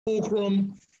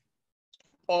fulcrum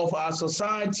of our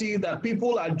society that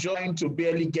people are trying to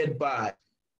barely get by.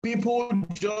 People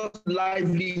just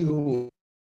livelihood.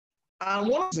 And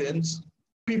one of the reasons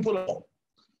people are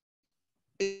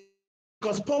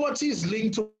because poverty is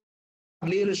linked to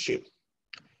leadership.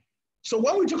 So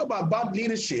when we talk about bad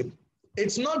leadership,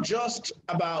 it's not just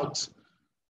about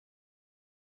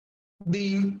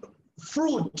the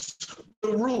fruit,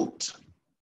 the root.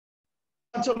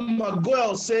 Dr.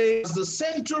 McGuell says the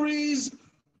centuries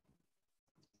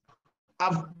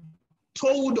have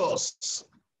told us,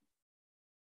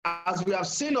 as we have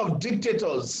seen of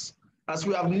dictators, as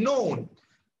we have known,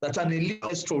 that an elite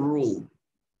is to rule.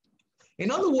 In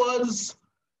other words,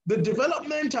 the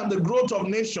development and the growth of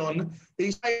nation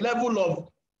is a level of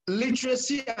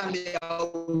literacy and the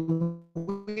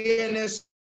awareness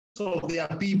of their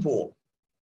people.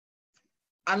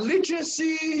 And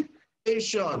literacy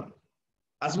nation,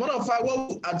 as a matter of fact,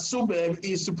 what at SUBEB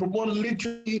is to promote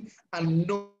literacy and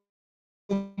numeracy.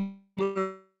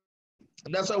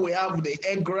 And that's why we have the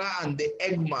EGRA and the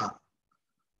EGMA.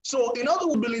 So in other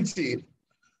words, ability,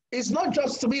 it's not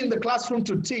just to be in the classroom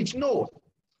to teach, no.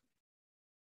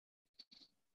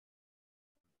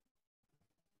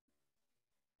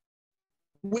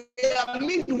 We are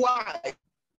midwives.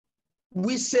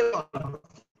 We say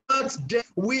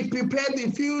we prepare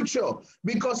the future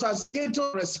because as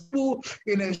educators school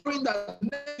in ensuring that the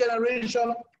next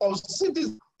generation of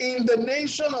citizens in the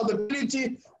nation or the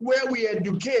community where we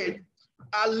educate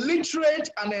are literate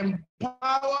and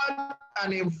empowered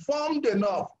and informed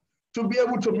enough to be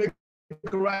able to make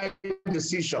the right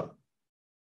decision.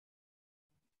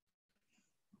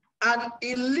 An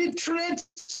illiterate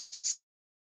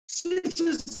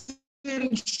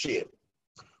citizenship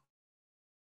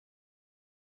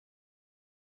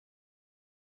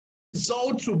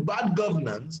result to bad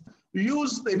governance,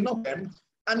 use the notion,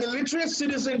 and illiterate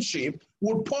citizenship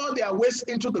would pour their waste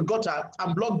into the gutter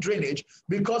and block drainage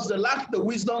because they lack the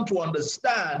wisdom to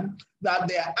understand that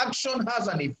their action has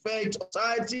an effect on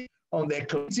society, on their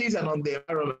communities, and on the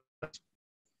environment.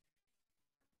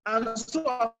 And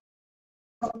so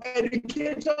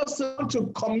educators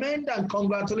to commend and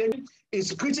congratulate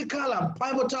is critical and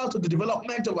pivotal to the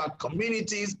development of our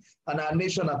communities and our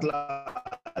nation at large.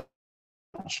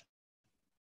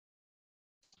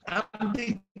 And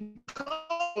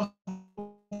because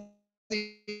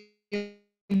the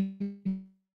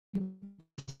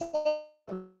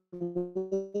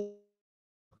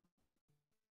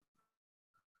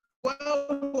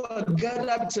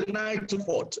gathered tonight to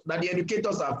vote that the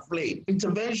educators are flayed.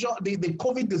 Intervention, the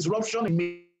COVID disruption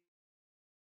in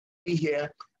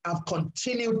here have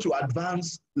continued to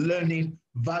advance learning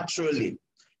virtually.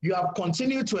 You have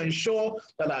continued to ensure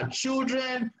that our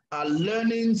children are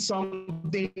learning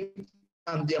something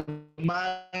and their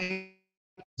mind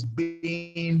is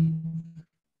being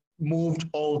moved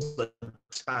all the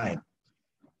time.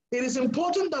 It is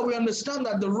important that we understand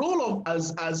that the role of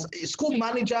as school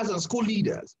managers and school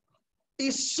leaders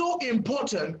is so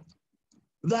important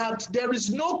that there is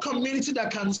no community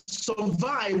that can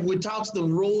survive without the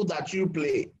role that you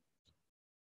play.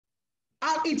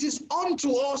 And it is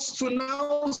unto us to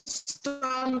now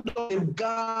stand and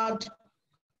guard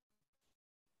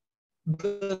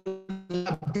the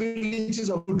abilities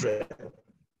of children.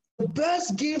 The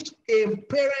best gift a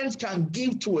parent can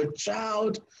give to a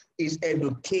child is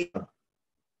education.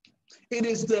 It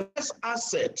is the best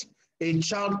asset a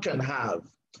child can have.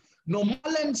 No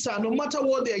matter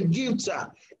what their gifts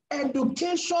are,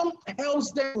 education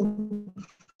helps them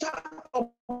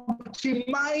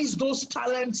optimize those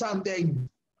talents and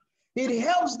it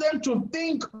helps them to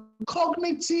think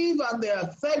cognitive and their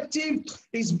affective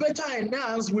is better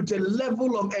enhanced with a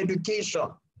level of education.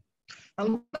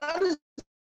 And that is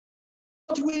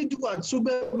what we do at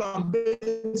SUBEB and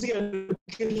basic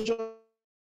education.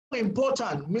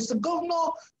 Important, Mr. Governor,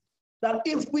 that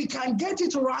if we can get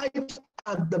it right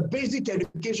at the basic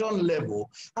education level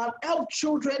and help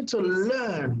children to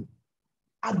learn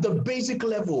at the basic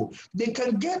level, they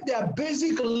can get their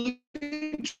basic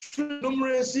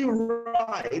numeracy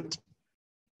right,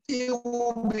 it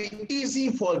will be easy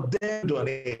for them to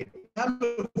donate. I have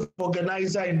an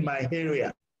organizer in my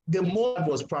area. The more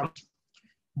was promised,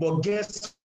 but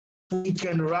guess he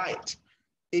can write,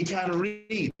 he can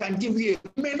read, can give you,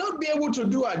 he may not be able to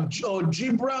do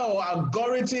algebra or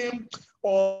algorithm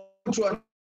or to a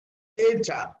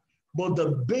data, but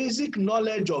the basic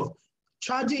knowledge of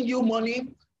charging you money,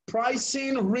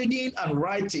 pricing, reading, and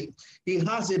writing, he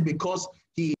has it because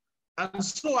he. And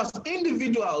so as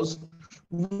individuals,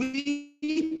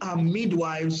 we are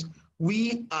midwives,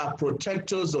 we are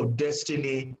protectors of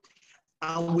destiny,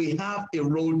 and we have a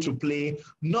role to play,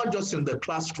 not just in the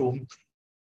classroom,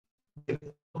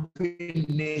 the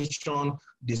nation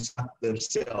decide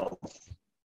themselves.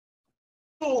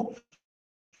 So,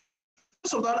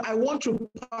 that I want to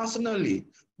personally,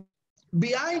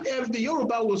 behind the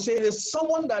Yoruba will say there's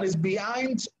someone that is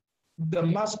behind the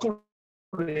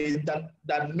masquerade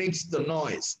that makes the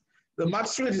noise. The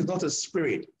masquerade is not a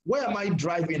spirit. Where am I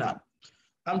driving at?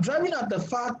 I'm driving at the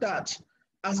fact that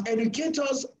as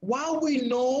educators, while we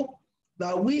know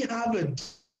that we have a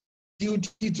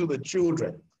duty to the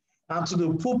children and to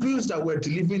the pupils that we're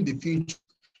delivering the future,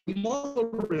 we must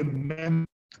remember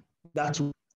that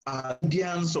we are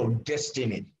guardians of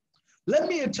destiny. Let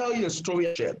me tell you a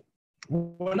story.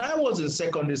 When I was in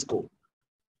secondary school,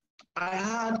 I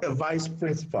had a vice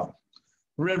principal,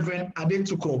 Reverend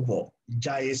Adetukobo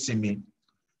Jayesimi,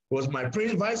 was my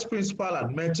vice principal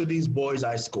at Methodist Boys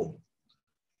High School.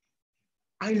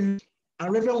 And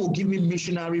Reverend would give me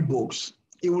missionary books.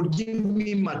 He would give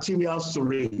me materials to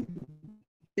read.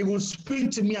 He would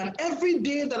speak to me, and every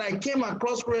day that I came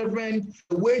across Reverend,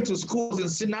 the way to schools in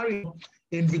scenario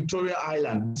in Victoria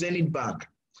Island, Zenith Bank.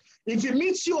 If he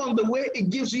meets you on the way, it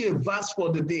gives you a verse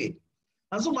for the day.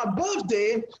 And so my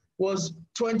birthday was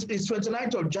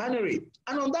 29th of January.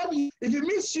 And on that, if he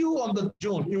meets you on the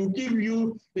June, he will give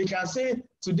you, he can say,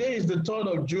 today is the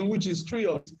 3rd of June, which is 3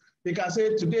 of, he can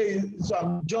say, today is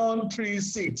John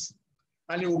 3:6.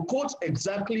 And he will quote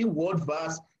exactly what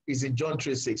verse is in John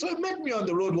 3:6. So he met me on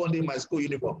the road one day in my school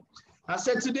uniform. I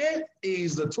said, today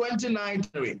is the 29th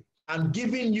of January. I'm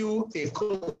giving you a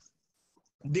quote.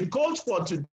 The quote for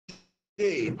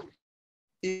today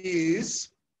is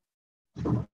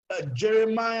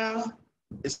Jeremiah.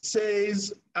 It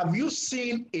says, have you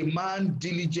seen a man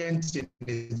diligent in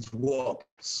his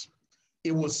works?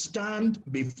 He will stand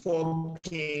before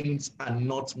kings and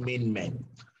not mean men.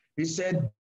 He said,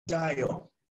 Dio,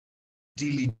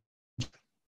 diligent.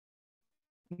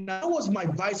 Now was my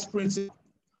vice principal,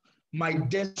 my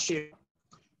desk chair,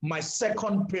 my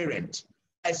second parent.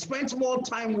 I spent more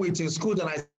time with in school than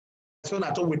I spent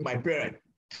at home with my parent.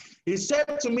 He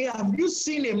said to me, have you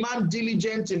seen a man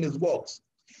diligent in his works?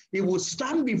 He will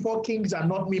stand before kings and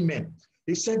not mean men.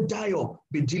 He said, Dio,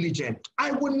 be diligent.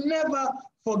 I will never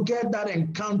forget that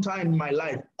encounter in my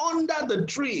life. Under the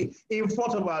tree in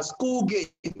front of our school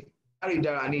gate,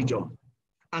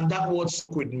 and that word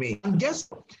stuck with me. And guess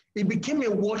what? It became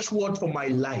a watchword for my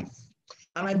life.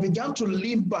 And I began to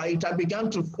live by it. I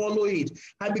began to follow it.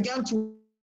 I began to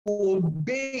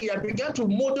obey. I began to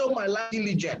model my life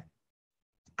diligent.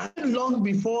 And long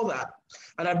before that,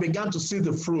 and I began to see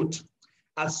the fruit.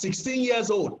 At 16 years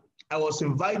old, I was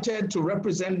invited to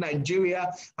represent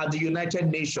Nigeria at the United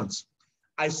Nations.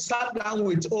 I sat down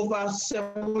with over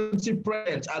 70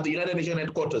 presidents at the United Nations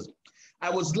headquarters. I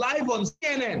was live on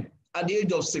CNN at the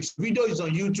age of 6. Video is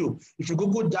on YouTube. If you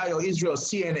Google Dio Israel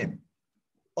CNN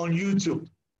on YouTube.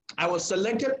 I was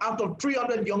selected out of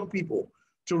 300 young people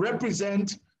to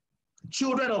represent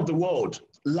children of the world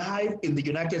live in the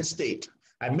United States.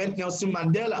 I met Nelson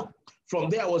Mandela. From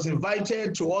there, I was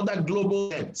invited to other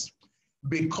global events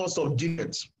because of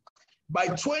diligence. By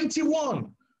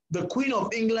 21, the Queen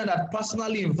of England had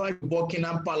personally invited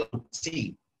Buckingham Palace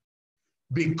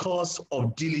because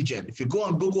of diligence. If you go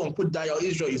on Google and put Dio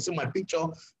Israel, you see my picture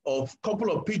of a couple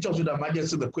of pictures with Her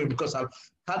Majesty the Queen, because I've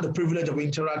had the privilege of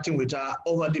interacting with her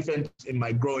over different in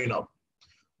my growing up.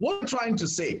 What I'm trying to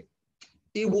say,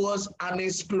 it was an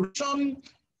inspiration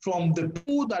from the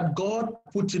people that God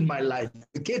put in my life.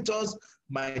 Educators,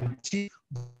 my team,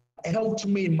 helped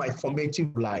me in my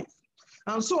formative life.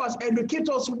 And so as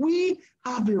educators, we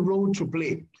have a role to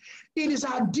play. It is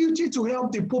our duty to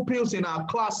help the pupils in our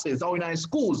classes or in our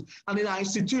schools and in our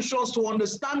institutions to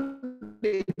understand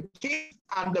the king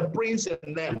and the prince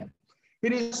in them.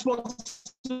 It is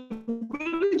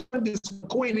responsibility of this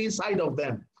queen inside of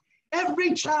them.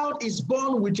 Every child is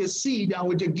born with a seed and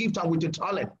with a gift and with a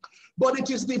talent. But it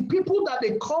is the people that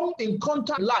they come in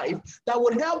contact with life that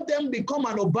will help them become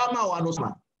an Obama or an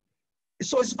Osama.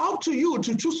 So it's up to you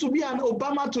to choose to be an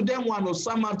Obama to them or an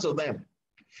Osama to them.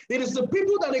 It is the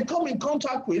people that they come in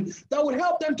contact with that will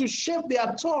help them to shape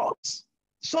their thoughts.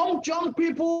 Some young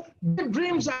people, their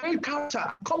dreams and their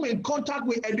character come in contact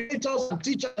with educators and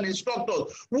teachers and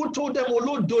instructors who told them,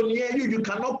 you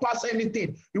cannot pass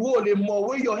anything. You will more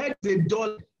where your head is a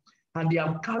dull. And they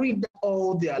have carried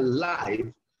all their life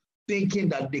thinking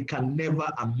that they can never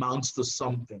amount to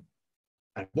something.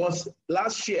 I was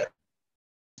last year,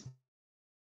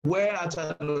 we're at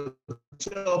an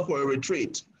hotel for a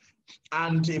retreat,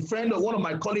 and a friend of one of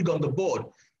my colleagues on the board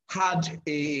had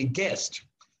a guest.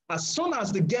 As soon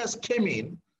as the guest came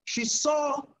in, she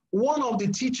saw one of the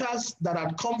teachers that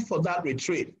had come for that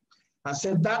retreat and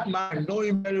said, that man, I know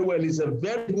him very well, he's a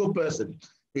very good person.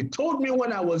 He told me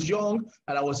when I was young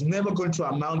that I was never going to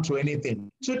amount to anything.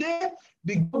 Today,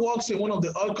 the girl works in one of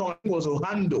the oil companies, was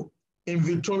Ohando in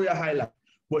Victoria Highland,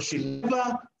 but she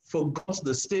never forgot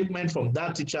the statement from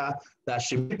that teacher that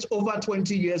she met over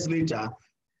 20 years later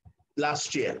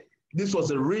last year. This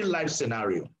was a real life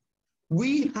scenario.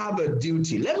 We have a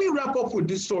duty. Let me wrap up with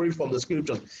this story from the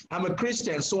scriptures. I'm a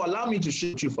Christian, so allow me to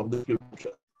share you from the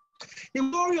scripture. The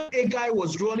story of Agai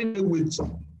was running with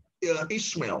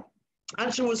Ishmael,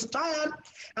 and she was tired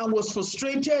and was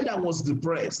frustrated and was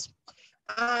depressed.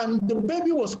 And the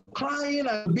baby was crying and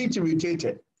a bit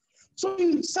irritated. So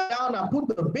he sat down and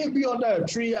put the baby under a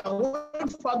tree and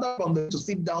went further from there to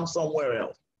sit down somewhere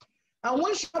else. And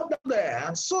when she got down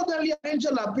there, suddenly an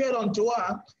angel appeared unto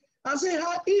her and said,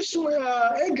 "Hi, Ishmael,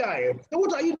 Agai,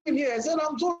 what are you doing here?" I said,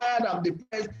 "I'm so tired, I'm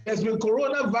depressed. There's been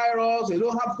coronavirus, they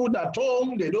don't have food at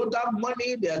home, they don't have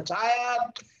money, they're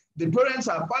tired, the parents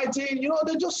are fighting,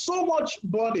 there's just so much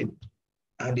burden."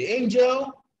 And the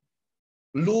angel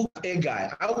looked at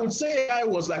Agai. I would say Agai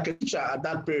was like a teacher at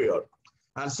that period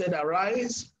and said,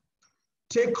 "Arise,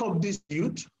 take up this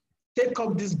youth, take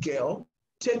up this girl,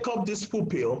 take up this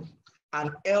pupil and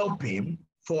help him,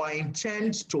 for I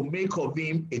intend to make of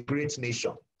him a great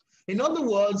nation." In other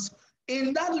words,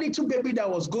 in that little baby that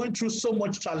was going through so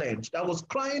much challenge, that was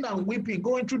crying and weeping,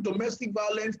 going through domestic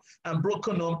violence and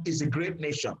broken home, is a great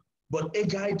nation. But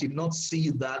Agai did not see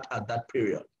that at that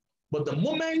period. But the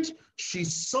moment she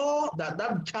saw that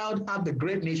that child had the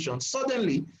great nation,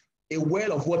 suddenly a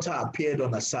well of water appeared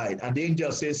on her side. And the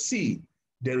angel says, "See,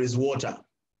 there is water."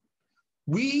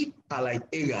 We are like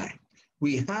Agai.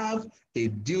 We have a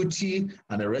duty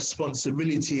and a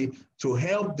responsibility to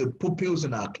help the pupils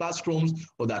in our classrooms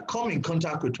or that come in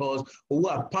contact with us or who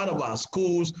are part of our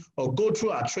schools or go through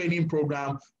our training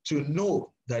program to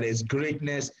know that there's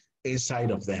greatness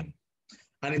inside of them.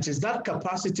 And it is that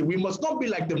capacity. We must not be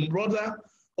like the brother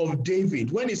of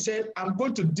David when he said, "I'm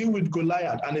going to deal with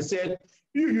Goliath." And he said,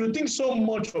 you think so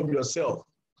much of yourself.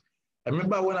 I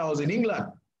remember when I was in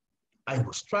England, I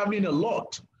was traveling a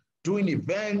lot, doing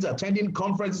events, attending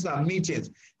conferences and meetings.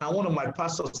 And one of my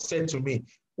pastors said to me,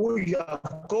 "Oh, yeah,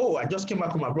 go." I just came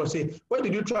back from abroad, say, "Where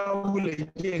did you travel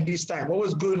again this time?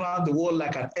 Always going around the world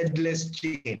like an headless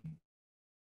chicken."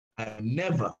 I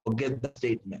never forget that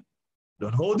statement.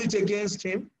 Don't hold it against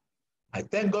him. I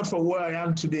thank God for where I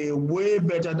am today, way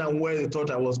better than where they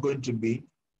thought I was going to be.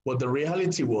 But the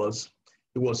reality was,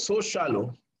 it was so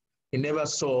shallow, he never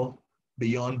saw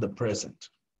beyond the present.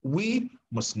 We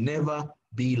must never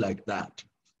be like that.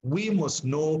 We must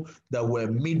know that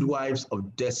we're midwives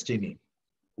of destiny.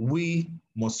 We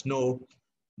must know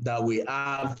that we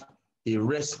have a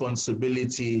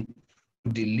responsibility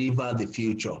to deliver the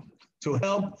future, to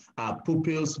help our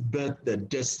pupils birth their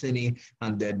destiny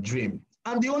and their dream.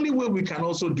 And the only way we can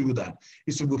also do that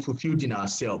is to be fulfilled in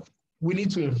ourselves. We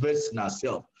need to invest in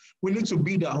ourselves. We need to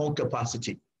build our own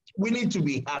capacity. We need to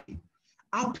be happy.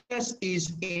 Happiness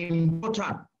is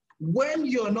important. When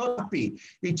you're not happy,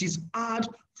 it is hard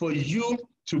for you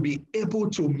to be able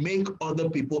to make other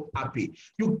people happy.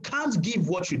 You can't give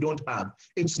what you don't have.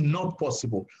 It's not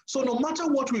possible. So no matter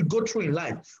what we go through in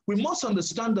life, we must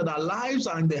understand that our lives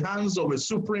are in the hands of a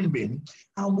supreme being,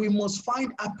 and we must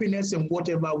find happiness in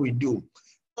whatever we do. We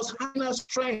must have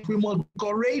strength. We must be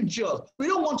courageous. We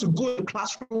don't want to go to the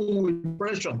classroom with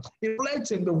depression. It reflects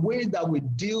in the way that we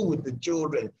deal with the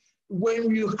children.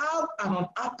 When you have an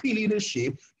unhappy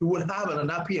leadership, you will have an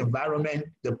unhappy environment.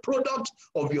 The product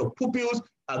of your pupils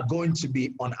are going to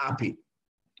be unhappy.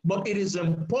 But it is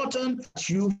important that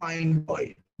you find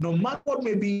joy. No matter what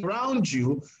may be around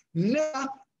you, never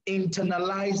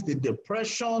internalize the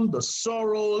depression, the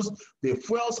sorrows, the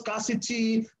fuel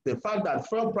scarcity, the fact that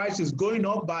fuel price is going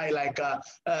up by like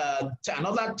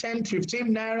another 10,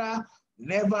 15 naira.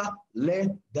 Never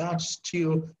let that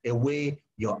steal away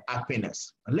your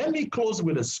happiness. And let me close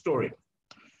with a story.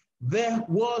 There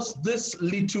was this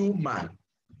little man.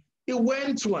 He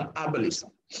went to an herbalist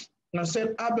and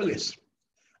said, "Herbalist,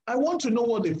 I want to know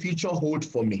what the future holds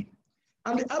for me."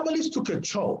 And the herbalist took a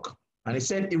chalk and he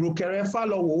said, "Irukere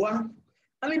falowowa."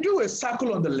 And he drew a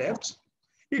circle on the left.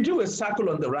 He drew a circle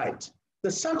on the right.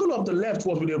 The circle of the left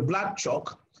was with a black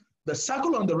chalk. The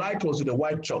circle on the right was with a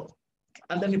white chalk.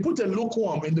 And then he put a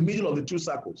lukewarm in the middle of the two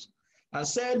circles and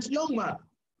said, "Young man,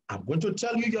 I'm going to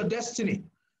tell you your destiny,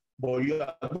 but you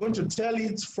are going to tell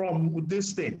it from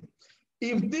this thing.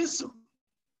 If this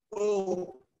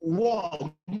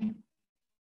worm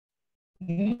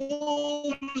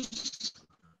moves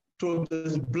to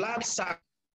this black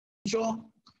circle,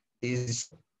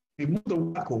 is remove the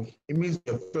wacko, it means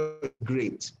you're feeling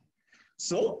great.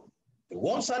 So the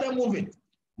one started moving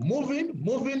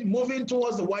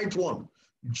towards the white one.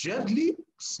 Gently,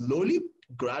 slowly,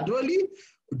 gradually.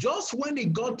 Just when he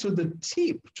got to the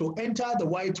tip to enter the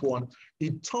white one,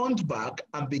 he turned back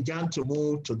and began to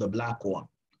move to the black one.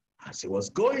 As he was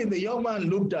going, the young man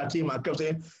looked at him and kept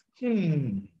saying,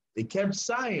 He kept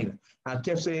sighing and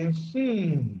kept saying,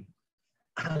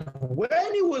 And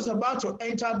when he was about to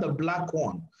enter the black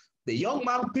one, the young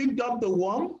man picked up the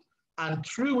worm and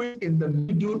threw it in the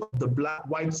middle of the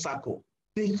white circle.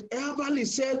 The elderly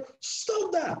said,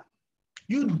 Stop that.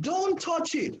 You don't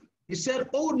touch it. He said,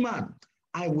 Old man,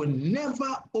 I will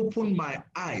never open my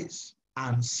eyes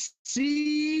and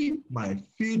see my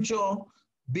future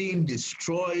being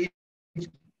destroyed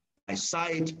by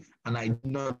sight, and I do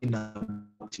not know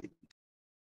about it.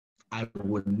 I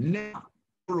will never.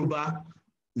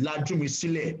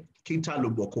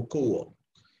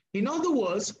 In other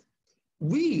words,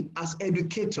 we as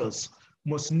educators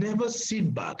must never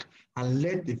sit back and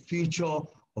let the future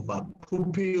of our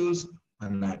pupils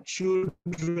and our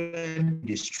children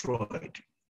be destroyed.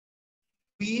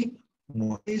 We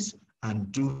must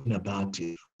and do about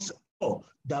it. So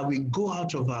that we go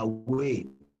out of our way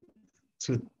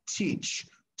to teach,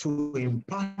 to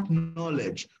impart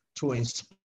knowledge, to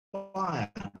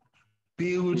inspire,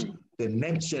 build the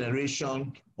next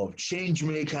generation of change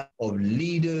makers, of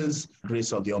leaders,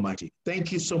 grace of the Almighty.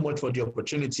 Thank you so much for the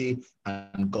opportunity,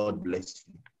 and God bless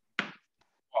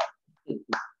you.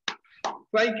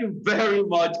 Thank you very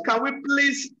much. Can we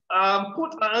please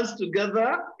put our hands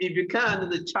together, if you can, in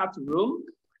the chat room?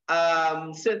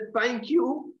 Say thank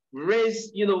you,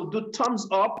 raise, do thumbs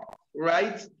up,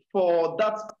 right, for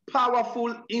that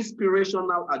powerful,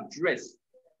 inspirational address.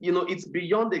 It's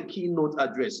beyond a keynote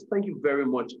address. Thank you very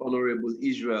much, Honorable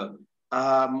Israel.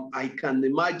 I can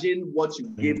imagine what you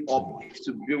gave up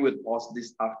to be with us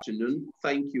this afternoon.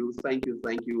 Thank you, thank you,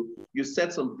 thank you. You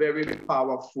said some very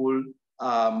powerful,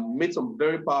 made some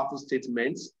very powerful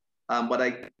statements, but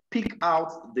I pick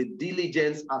out the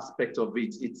diligence aspect of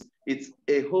it. It's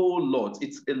a whole lot.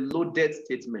 It's a loaded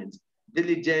statement.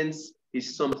 Diligence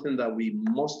is something that we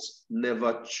must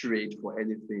never trade for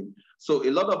anything. So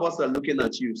a lot of us are looking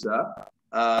at you, sir.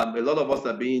 A lot of us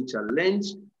are being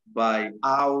challenged by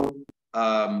how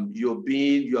you're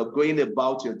going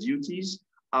about your duties,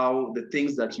 how the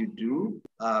things that you do.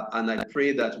 And I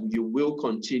pray that you will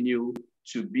continue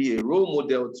to be a role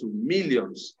model to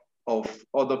millions of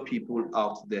other people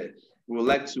out there. We would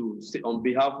like to say on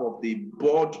behalf of the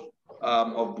board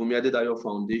of Bumi Adedayo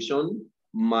Foundation,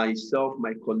 myself,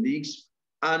 my colleagues,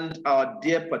 and our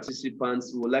dear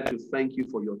participants, we would like to thank you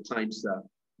for your time, sir.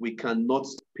 We cannot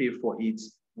pay for it.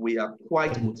 We are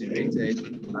quite motivated,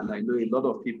 and I know a lot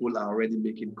of people are already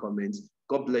making comments.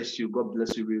 God bless you. God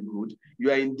bless you real good.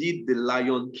 You are indeed the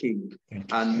Lion King,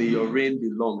 and may your reign be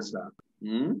long, sir.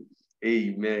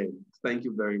 Amen. Thank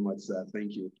you very much, sir.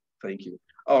 Thank you. Thank you.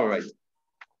 All right.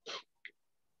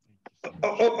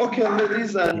 Okay,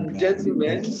 ladies and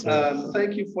gentlemen,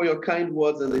 thank you for your kind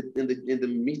words in the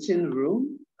meeting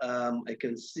room. I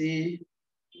can see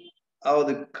all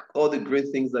the great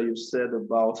things that you said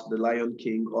about the Lion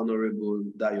King, Honorable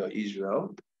Dayo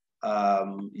Israel.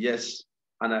 Yes,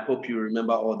 and I hope you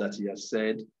remember all that he has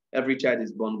said. Every child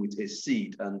is born with a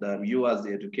seed, and you as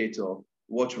the educator,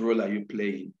 what role are you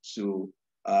playing? So,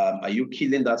 are you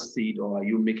killing that seed, or are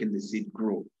you making the seed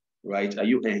grow? Right? Are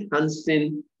you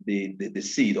enhancing the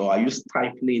seed, or are you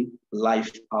stifling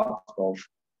life out of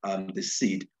the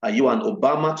seed? Are you an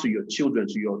Obama to your children,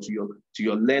 to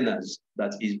your learners,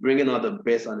 that is bringing out the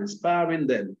best and inspiring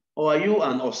them? Or are you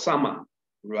an Osama,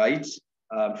 right?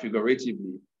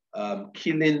 Figuratively,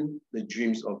 killing the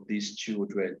dreams of these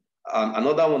children?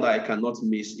 Another one that I cannot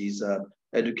miss is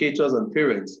educators and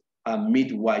parents are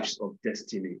midwives of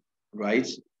destiny, right?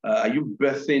 Are you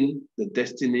birthing the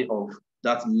destiny of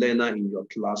that learner in your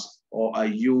class, or are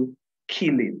you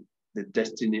killing the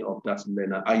destiny of that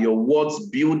learner? Are your words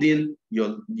building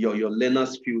your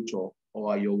learner's future,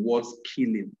 or are your words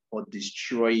killing or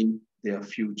destroying their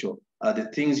future? Are the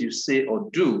things you say or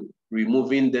do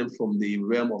removing them from the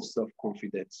realm of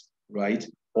self-confidence, right?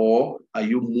 Or are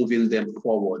you moving them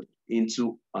forward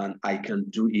into an I can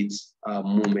do it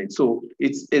moment? So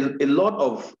it's a lot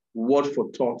of word for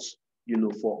thought,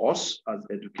 for us as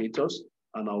educators.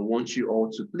 And I want you all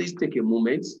to please take a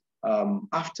moment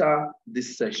after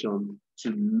this session to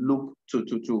look,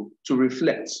 to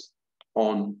reflect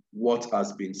on what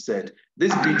has been said.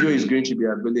 This video is going to be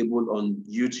available on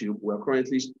YouTube. We're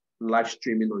currently live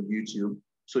streaming on YouTube.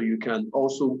 So you can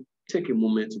also take a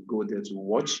moment to go there to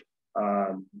watch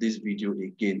this video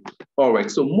again. All right,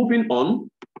 so moving on,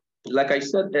 Like I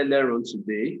said earlier on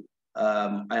today,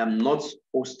 I am not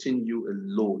hosting you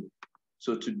alone.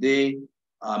 So today,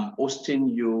 I'm hosting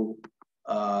you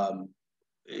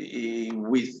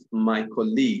with my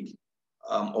colleague,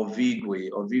 Ovigwe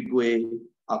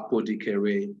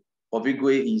Akpodikere.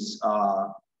 Ovigwe is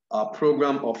our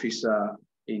program officer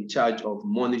in charge of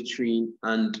monitoring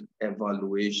and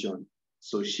evaluation.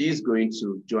 So she's going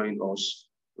to join us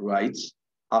right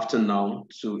after now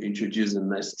to introduce the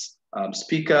next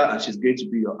speaker, and she's going to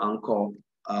be your anchor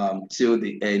till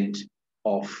the end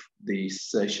of the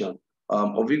session.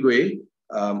 Ovigwe,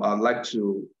 I'd like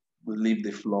to leave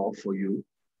the floor for you.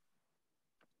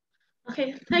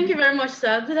 Okay, thank you very much,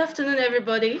 sir. Good afternoon,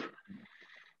 everybody.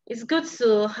 It's good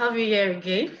to have you here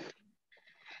again.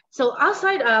 So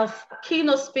outside our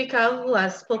keynote speaker who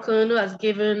has spoken, who has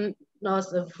given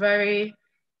us a very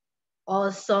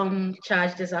awesome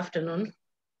charge this afternoon,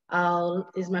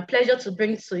 it's my pleasure to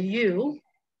bring to you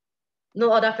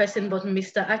no other person but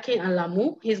Mr. Akin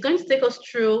Alamu. He's going to take us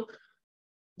through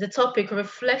the topic,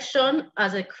 reflection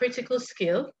as a critical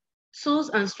skill, tools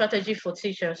and strategy for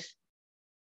teachers.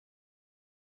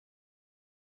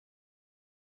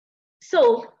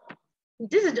 So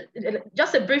this is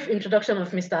just a brief introduction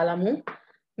of Mr. Alamu.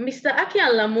 Mr. Akin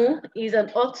Alamu is an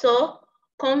author,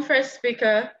 conference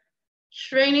speaker,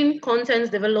 training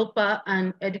content developer,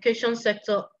 and education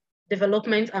sector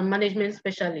development and management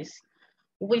specialist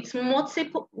with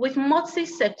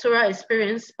multi-sectoral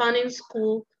experience spanning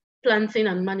school planning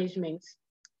and management,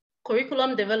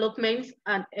 curriculum development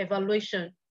and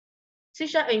evaluation,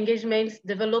 teacher engagement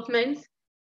development,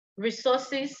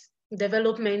 resources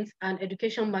development, and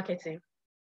education marketing.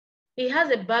 He has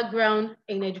a background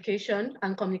in education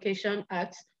and communication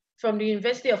arts from the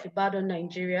University of Ibadan,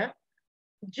 Nigeria.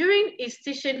 During his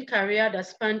teaching career that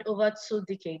spanned over 2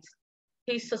 decades,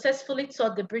 he successfully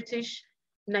taught the British,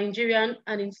 Nigerian,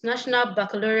 and international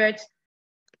baccalaureate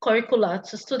curricula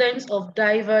to students of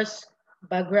diverse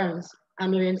backgrounds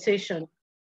and orientation.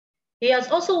 He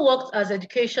has also worked as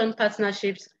education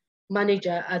partnerships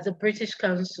manager at the British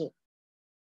Council.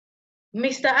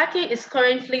 Mr. Akin is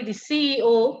currently the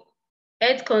CEO,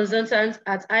 Ed Consultant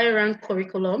at iRank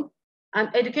Curriculum, an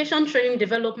education training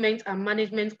development and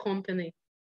management company.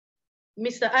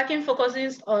 Mr. Akin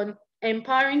focuses on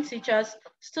empowering teachers,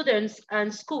 students,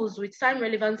 and schools with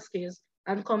time-relevant skills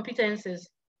and competencies.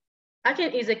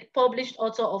 Akin is a published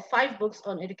author of 5 books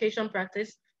on education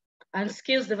practice and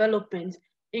skills development,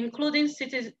 including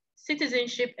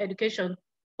Citizenship Education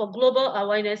for Global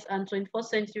Awareness and 21st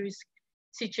Century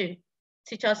Teaching,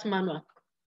 Teacher's Manual.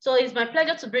 So it's my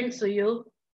pleasure to bring to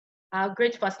you our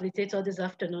great facilitator this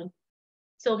afternoon.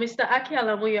 So Mr. Akin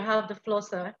Alamu, you have the floor,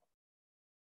 sir.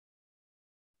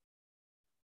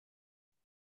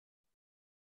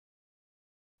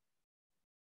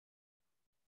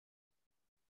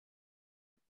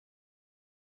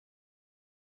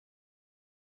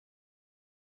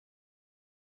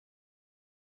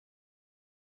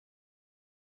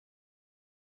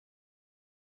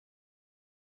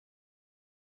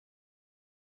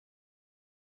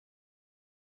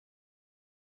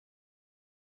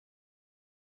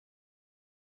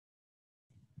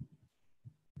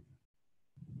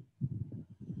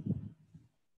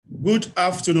 Good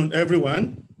afternoon,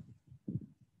 everyone.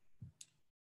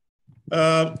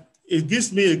 It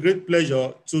gives me a great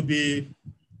pleasure to be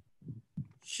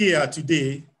here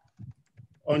today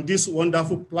on this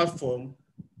wonderful platform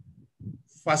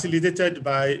facilitated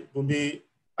by Bumi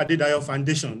Adedayo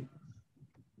Foundation.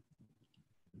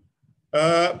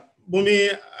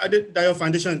 Bumi Adedayo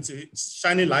Foundation is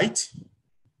shining light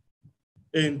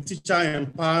in teacher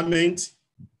empowerment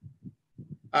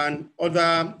and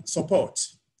other support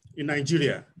in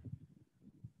Nigeria.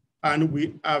 And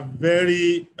we are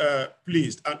very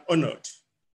pleased and honored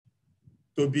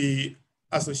to be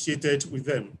associated with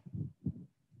them.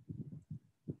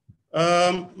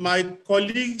 My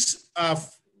colleagues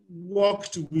have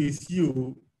worked with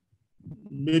you,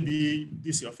 maybe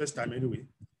this is your first time anyway,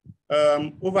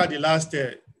 over the last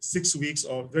 6 weeks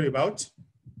or thereabout.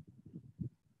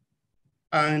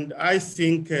 And I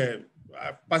think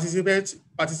I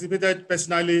participated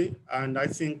personally, and I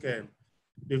think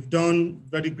they've done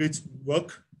very great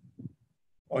work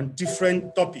on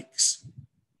different topics.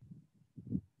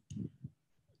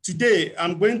 Today,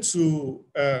 I'm going to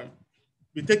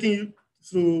be taking you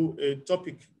through a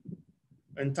topic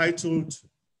entitled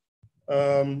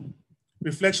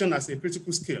Reflection as a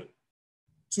Critical Skill,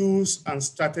 Tools and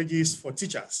Strategies for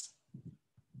Teachers.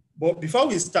 But before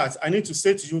we start, I need to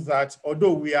say to you that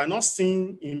although we are not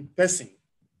seeing in person,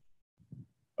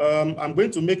 I'm going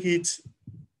to make it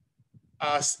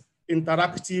as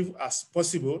interactive as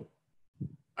possible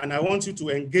and I want you to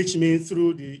engage me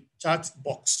through the chat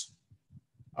box.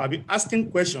 I'll be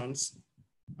asking questions,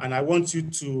 and I want you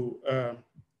to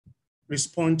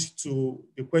respond to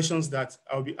the questions that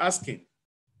I'll be asking.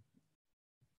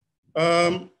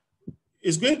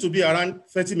 It's going to be around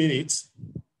 30 minutes,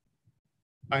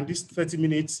 and this 30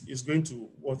 minutes is going to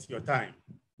worth your time.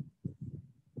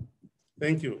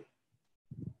 Thank you.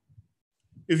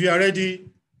 If you are ready,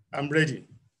 I'm ready.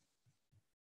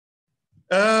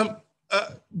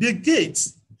 Bill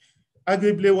Gates,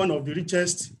 arguably one of the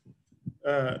richest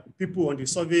people on the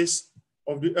surface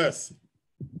of the earth,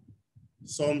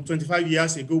 some 25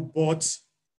 years ago bought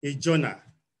a journal,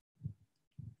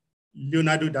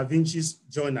 Leonardo da Vinci's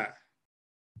journal.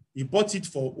 He bought it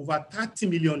for over $30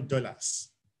 million.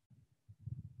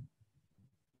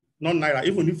 Not naira,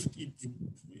 even if you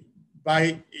buy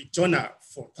a journal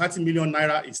for 30 million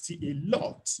naira, is still a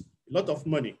lot of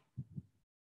money.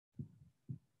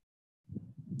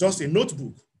 Just a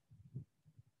notebook,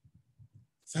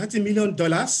 $30 million.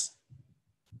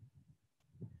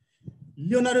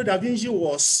 Leonardo da Vinci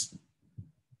was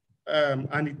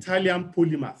an Italian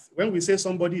polymath. When we say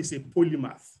somebody is a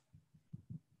polymath,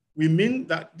 we mean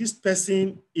that this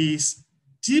person is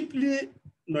deeply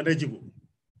knowledgeable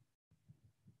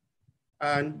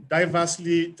and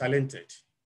diversely talented.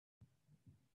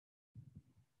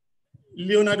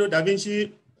 Leonardo da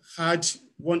Vinci had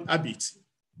one habit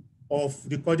of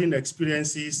recording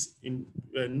experiences in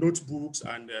notebooks,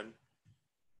 and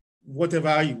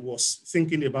whatever he was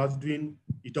thinking about doing,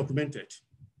 he documented.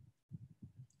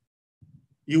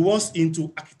 He was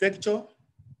into architecture,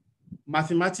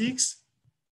 mathematics,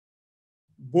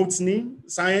 botany,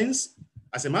 science.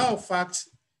 As a matter of fact,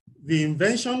 the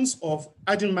inventions of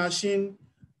adding machine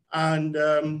and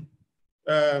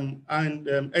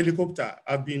helicopter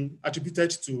have been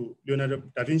attributed to Leonardo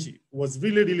da Vinci. It was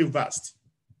really, really vast.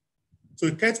 So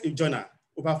he kept a journal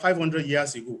over 500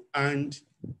 years ago, and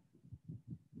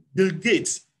Bill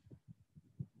Gates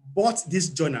bought this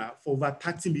journal for over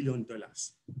 $30 million.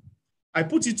 I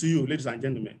put it to you, ladies and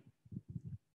gentlemen,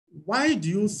 why do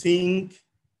you think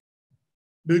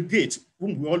Bill Gates,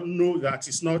 whom we all know that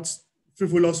is not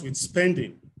frivolous with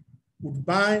spending, would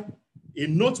buy a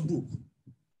notebook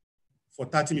for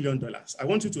 $30 million? I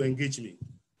want you to engage me.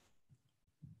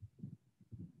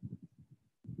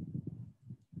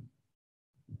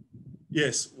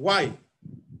 Yes, why?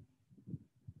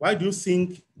 Why do you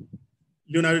think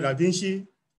Leonardo da Vinci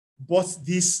bought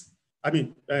this?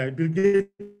 Bill Gates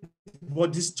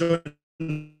bought this journal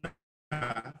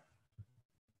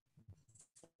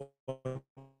for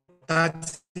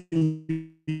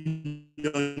 $30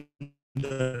 million.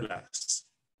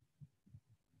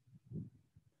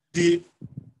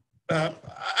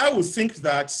 I would think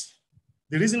that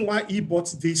the reason why he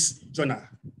bought this journal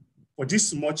for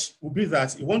this much would be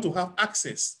that he wants to have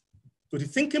access to the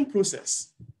thinking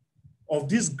process of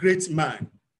this great man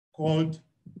called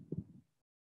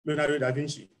Leonardo da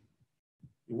Vinci.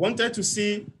 He wanted to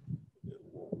see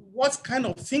what kind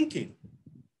of thinking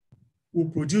will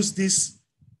produce this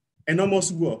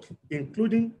enormous work,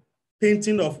 including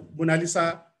painting of Mona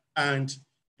Lisa and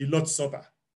the Lord's Supper.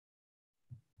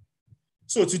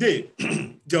 So today,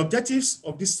 the objectives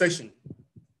of this session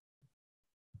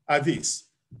are these.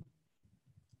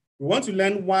 We want to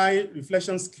learn why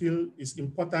reflection skill is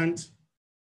important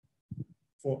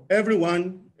for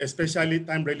everyone, especially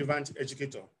time-relevant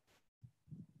educator.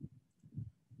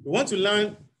 We want to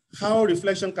learn how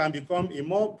reflection can become a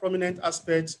more prominent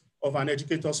aspect of an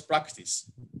educator's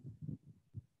practice.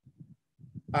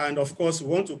 And of course, we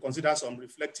want to consider some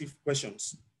reflective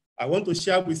questions. I want to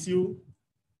share with you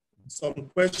some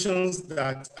questions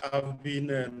that I've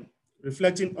been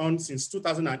reflecting on since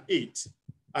 2008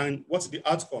 and what the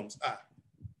outcomes are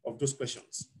of those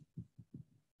questions.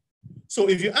 So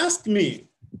if you ask me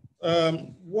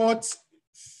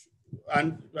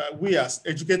we as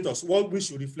educators, what we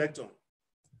should reflect on,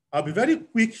 I'll be very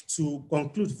quick to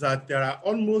conclude that there are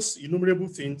almost innumerable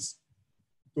things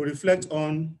to reflect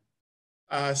on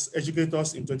as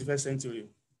educators in 21st century.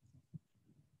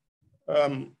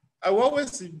 I will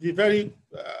always be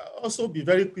also be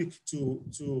very quick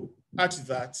to add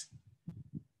that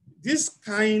this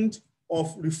kind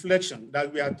of reflection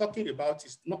that we are talking about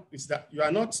is that you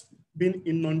are not being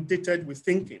inundated with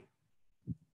thinking.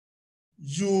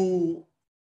 You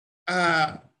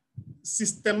are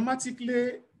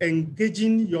systematically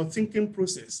engaging your thinking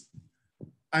process,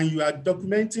 and you are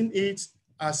documenting it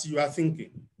as you are thinking.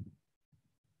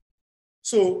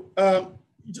 So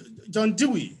John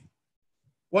Dewey,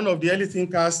 one of the early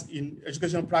thinkers in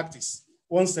education practice,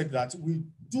 once said that we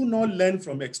do not learn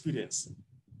from experience.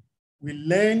 We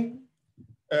learn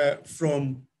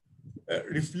from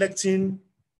reflecting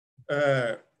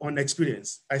on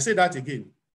experience. I say that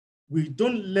again. We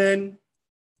don't learn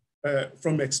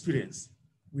from experience.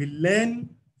 We learn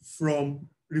from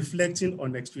reflecting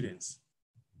on experience.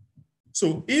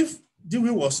 So if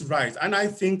Dewey was right, and I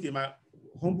think in my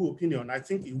humble opinion, I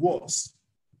think it was,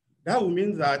 that would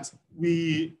mean that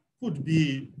we could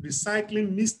be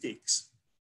recycling mistakes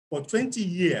for 20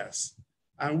 years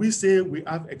and we say we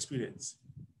have experience.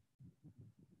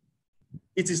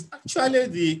 It is actually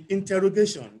the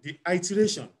interrogation, the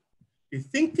iteration, the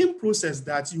thinking process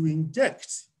that you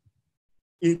inject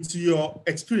into your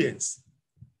experience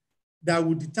that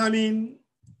will determine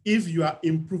if you are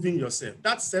improving yourself.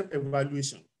 That's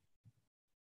self-evaluation.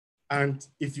 And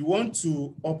if you want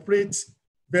to operate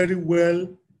very well,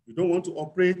 you don't want to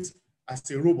operate as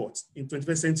a robot in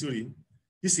 21st century,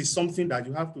 this is something that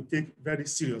you have to take very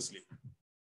seriously.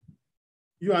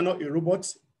 You are not a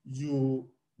robot, you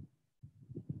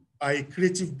are a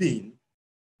creative being,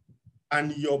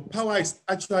 and your power is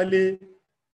actually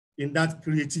in that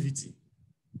creativity.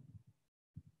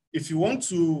 If you want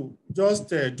to just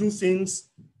do things,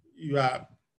 you are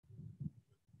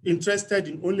interested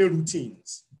in only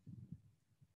routines,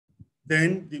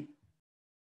 then the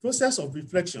process of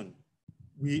reflection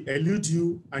will elude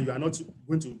you and you are not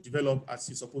going to develop as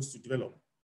you're supposed to develop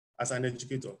as an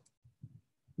educator.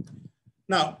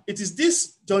 Now, it is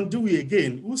this John Dewey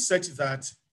again who said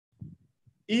that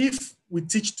if we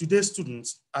teach today's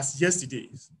students as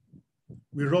yesterday's,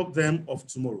 we rob them of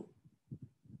tomorrow.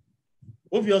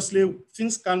 Obviously,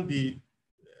 things can't be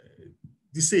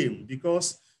the same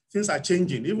because things are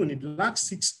changing. Even in the last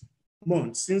 6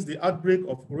 months since the outbreak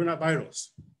of coronavirus,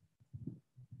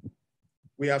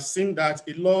 we have seen that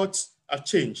a lot have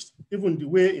changed, even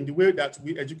in the way that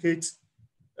we educate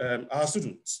our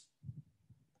students.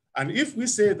 And if we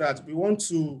say that we want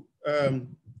to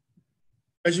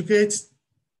educate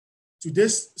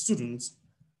today's students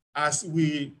as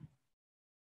we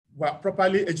were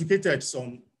properly educated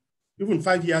even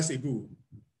 5 years ago,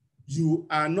 you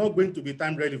are not going to be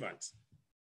time relevant.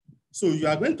 So you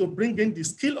are going to bring in the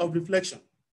skill of reflection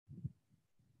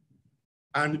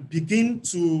and begin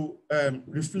to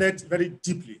reflect very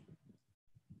deeply.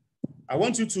 I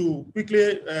want you to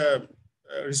quickly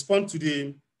respond to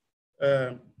the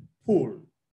poll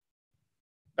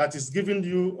that is given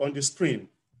you on the screen.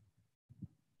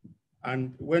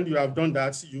 And when you have done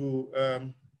that, you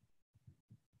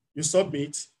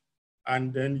submit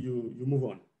and then you move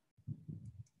on.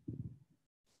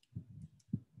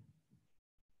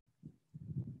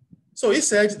 So he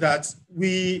said that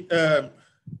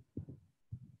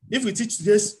if we teach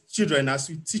today's children as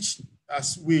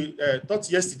we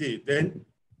taught yesterday, then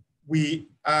we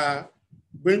are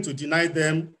going to deny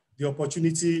them the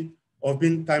opportunity of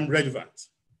being time relevant.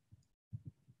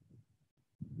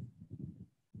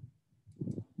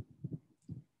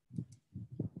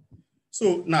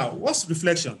 So now, what's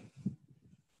reflection?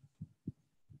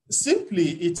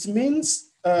 Simply, it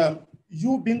means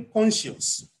you being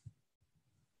conscious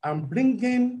and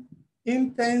bringing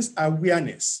intense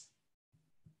awareness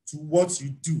to what you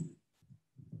do.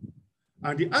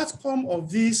 And the outcome of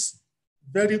this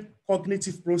very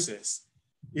cognitive process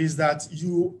is that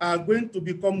you are going to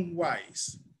become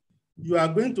wise. You are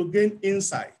going to gain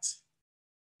insight,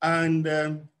 and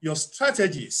your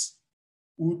strategies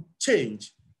will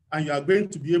change, and you are going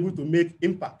to be able to make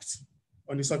impact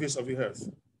on the surface of the earth.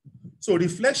 So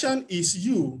reflection is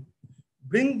you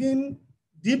bringing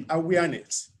deep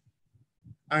awareness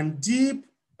and deep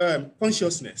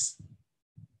consciousness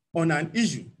on an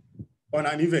issue, on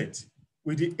an event,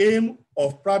 with the aim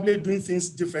of probably doing things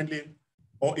differently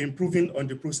or improving on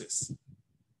the process.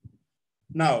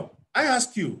 Now, I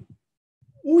ask you,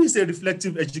 who is a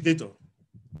reflective educator?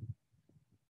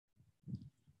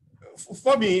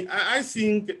 For me, I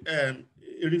think a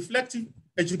reflective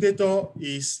educator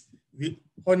is the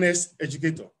honest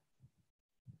educator.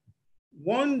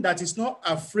 One that is not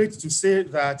afraid to say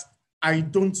that I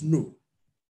don't know.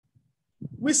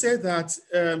 We say that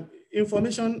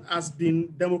information has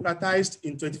been democratized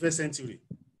in 21st century.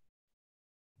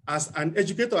 As an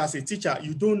educator, as a teacher,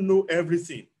 you don't know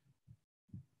everything.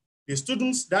 The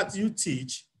students that you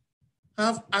teach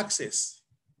have access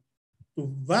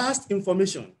to vast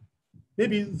information,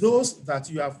 maybe those that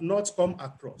you have not come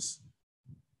across.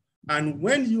 And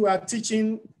when you are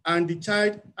teaching and the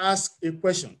child asks a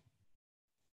question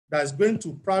that's going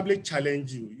to probably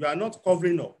challenge you, you are not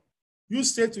covering up. You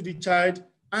say to the child,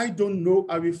 I don't know,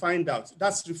 I will find out.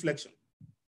 That's reflection.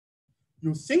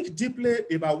 You think deeply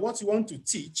about what you want to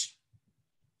teach,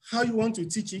 how you want to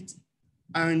teach it,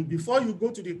 and before you go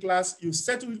to the class, you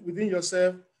settle it within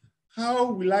yourself,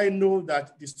 how will I know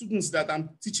that the students that I'm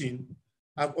teaching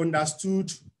have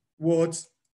understood what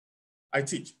I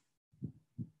teach?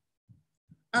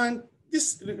 And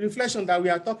this reflection that we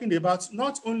are talking about,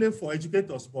 not only for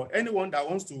educators, but anyone that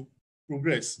wants to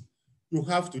progress, you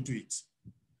have to do it.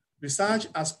 Research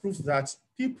has proved that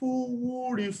people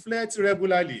who reflect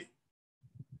regularly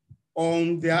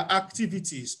on their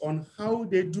activities, on how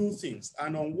they do things,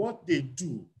 and on what they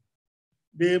do,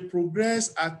 they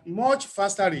progress at much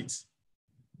faster rates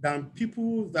than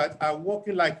people that are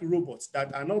working like robots,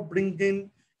 that are not bringing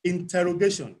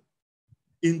interrogation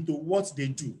into what they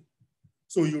do.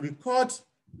 So you record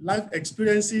life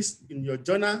experiences in your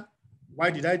journal.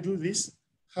 Why did I do this?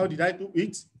 How did I do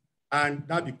it? And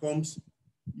that becomes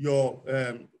your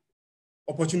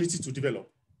opportunity to develop.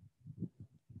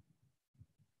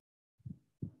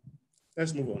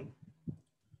 Let's move on.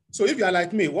 So if you are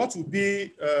like me, what would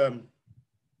be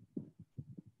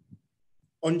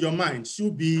on your mind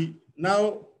should be,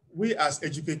 now we as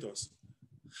educators,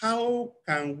 how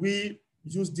can we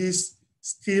use this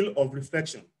skill of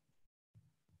reflection?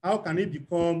 How can it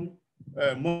become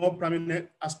a more prominent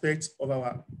aspect of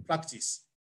our practice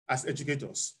as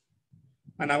educators?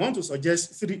 And I want to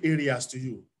suggest 3 areas to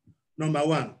you. Number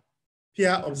 1,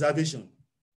 peer observation.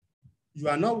 You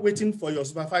are not waiting for your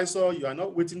supervisor, you are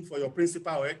not waiting for your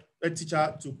principal or head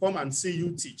teacher to come and see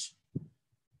you teach.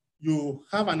 You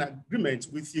have an agreement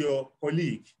with your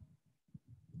colleague,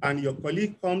 and your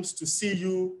colleague comes to see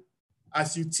you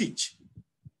as you teach.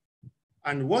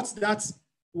 And what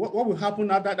will happen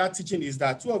after that teaching is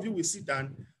that 2 of you will sit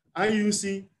down and you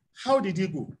see, how did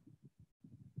it go?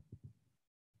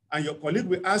 And your colleague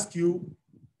will ask you,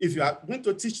 if you are going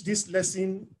to teach this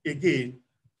lesson again,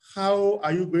 how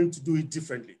are you going to do it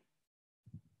differently?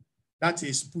 That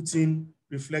is putting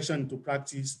reflection into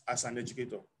practice as an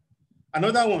educator.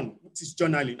 Another one, which is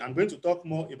journaling. I'm going to talk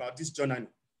more about this journaling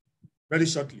very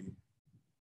shortly.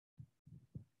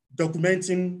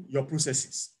 Documenting your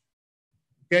processes.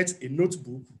 Get a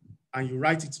notebook and you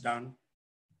write it down,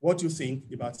 what you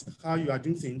think about how you are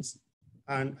doing things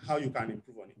and how you can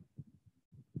improve on it.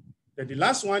 Then the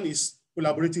last one is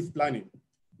collaborative planning.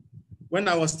 When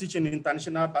I was teaching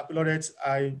international baccalaureate,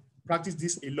 I practiced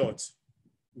this a lot.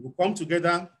 We will come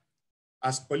together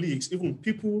as colleagues, even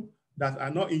people that are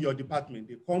not in your department,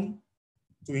 they come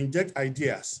to inject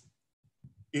ideas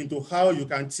into how you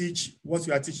can teach what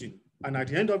you are teaching. And at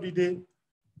the end of the day,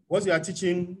 what you are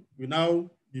teaching will now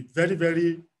be very,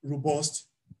 very robust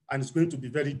and it's going to be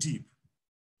very deep.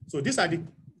 So these are the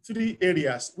 3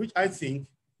 areas which I think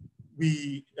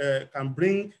we can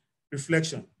bring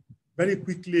reflection very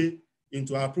quickly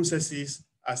into our processes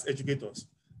as educators.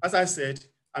 As I said,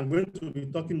 I'm going to be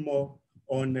talking more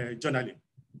on journaling.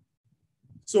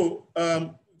 So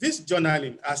this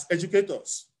journaling, as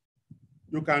educators,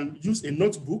 you can use a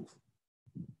notebook.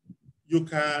 You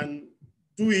can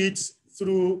do it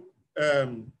through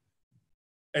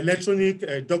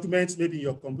electronic documents, maybe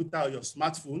your computer or your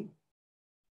smartphone.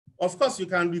 Of course, you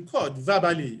can record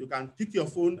verbally. You can pick your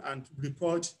phone and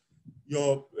record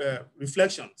your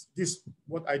reflections. This is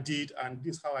what I did and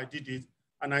this is how I did it.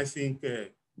 And I think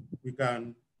you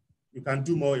can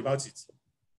do more about it.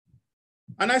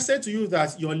 And I said to you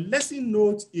that your lesson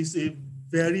note is a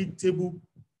veritable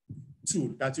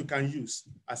tool that you can use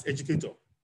as educator.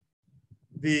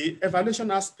 The evaluation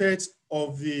aspect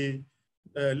of the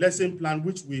lesson plan,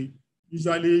 which we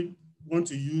usually want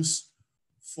to use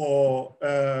for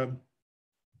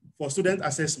student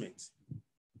assessment,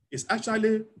 is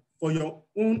actually for your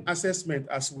own assessment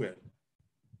as well.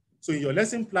 So in your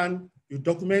lesson plan, you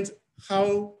document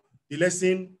how the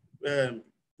lesson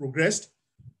progressed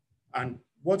and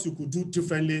what you could do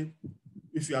differently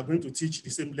if you are going to teach the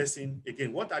same lesson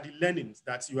again. What are the learnings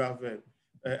that you have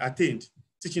attained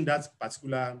teaching that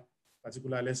particular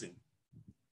lesson?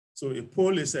 So a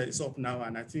poll is up now,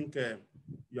 and I think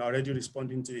you are already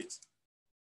responding to it.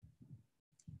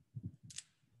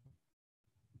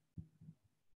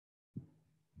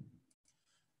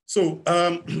 So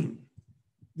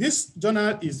this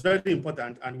journal is very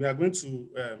important, and we are going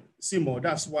to see more.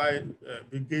 That's why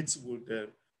Bill Gates would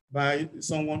buy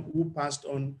someone who passed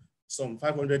on some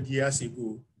 500 years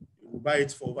ago. He will buy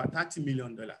it for over $30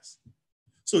 million.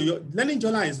 So your learning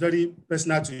journal is very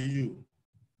personal to you,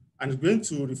 and it's going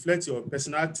to reflect your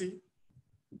personality.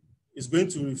 It's going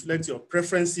to reflect your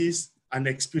preferences and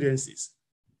experiences.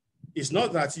 It's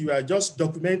not that you are just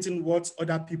documenting what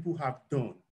other people have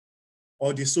done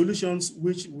or the solutions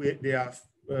which they have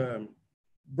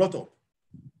brought up.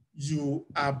 You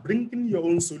are bringing your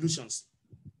own solutions,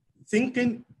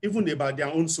 thinking even about their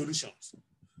own solutions.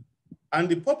 And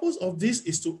the purpose of this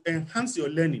is to enhance your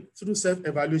learning through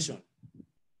self-evaluation.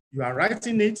 You are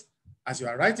writing it. As you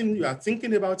are writing, you are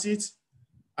thinking about it,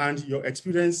 and your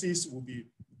experiences will be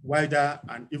wider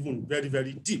and even very,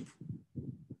 very deep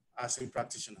as a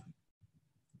practitioner.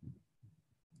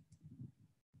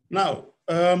 Now,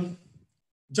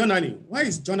 journaling. Why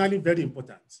is journaling very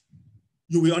important?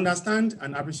 You will understand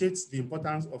and appreciate the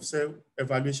importance of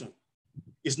self-evaluation.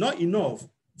 It's not enough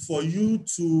for you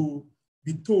to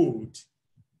be told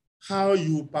how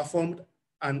you performed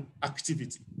an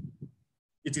activity.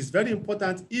 It is very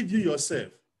important if you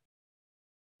yourself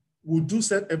will do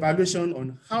self-evaluation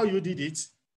on how you did it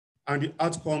and the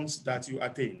outcomes that you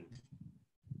attained.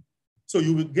 So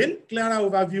you will gain clearer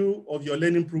overview of your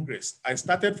learning progress. I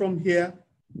started from here.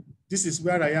 This is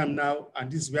where I am now,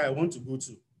 and this is where I want to go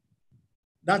to.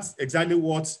 That's exactly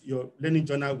what your learning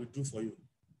journal will do for you.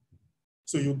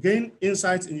 So you gain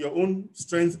insight in your own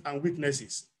strengths and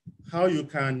weaknesses, how you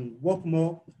can work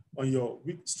more on your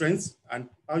strengths and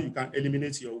how you can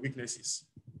eliminate your weaknesses.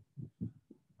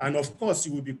 And of course,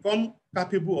 you will become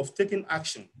capable of taking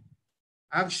action,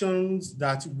 actions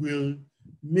that will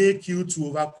make you to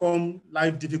overcome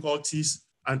life difficulties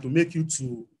and to make you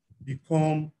to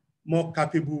become more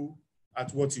capable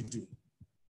at what you do.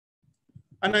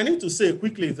 And I need to say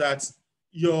quickly that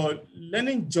your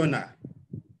learning journal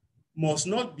must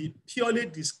not be purely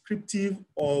descriptive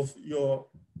of your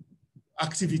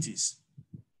activities.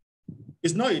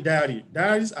 It's not a diary.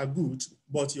 Diaries are good,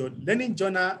 but your learning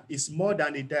journal is more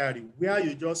than a diary where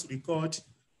you just record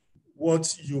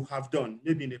what you have done,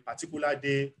 maybe in a particular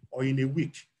day or in a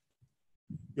week.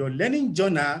 Your learning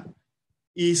journal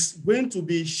is going to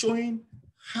be showing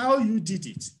how you did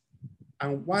it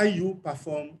and why you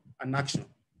perform an action.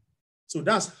 So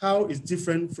that's how it's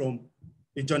different from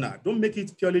a journal. Don't make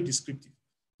it purely descriptive.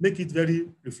 Make it very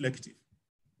reflective.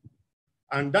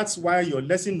 And that's why your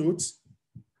lesson notes,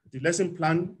 the lesson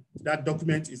plan, that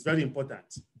document is very important.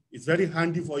 It's very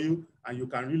handy for you, and you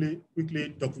can really quickly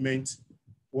document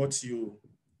what you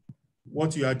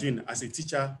are doing as a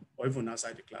teacher or even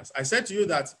outside the class. I said to you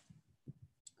that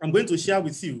I'm going to share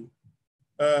with you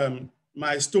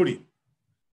my story.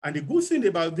 And the good thing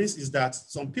about this is that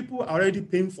some people are already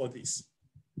paying for this.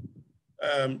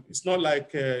 It's not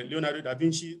like Leonardo da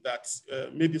Vinci that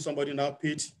maybe somebody now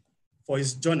paid for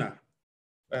his journal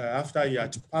after he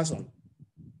had passed on.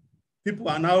 People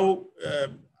are now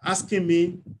asking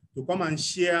me to come and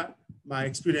share my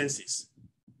experiences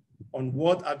on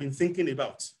what I've been thinking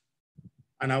about.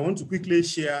 And I want to quickly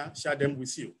share them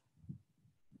with you.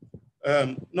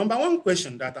 Number one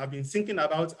question that I've been thinking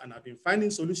about and I've been finding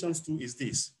solutions to is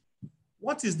this.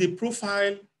 What is the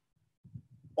profile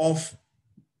of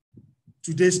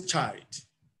today's child?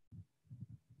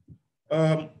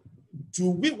 Do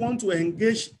we want to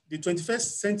engage the 21st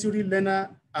century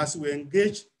learner as we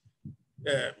engage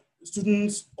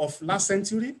students of last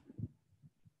century?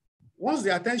 What's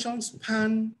the attention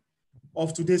span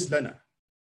of today's learner?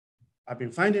 I've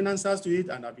been finding answers to it,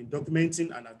 and I've been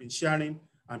documenting, and I've been sharing,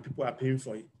 and people are paying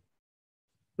for it.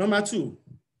 Number two,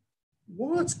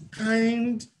 what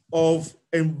kind of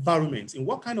environment, in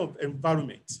what kind of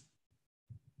environment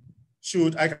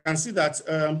should, I can see that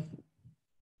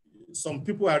some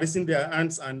people are raising their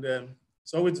hands, and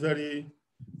so it's very,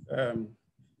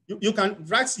 you can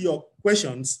write your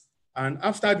questions, and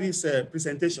after this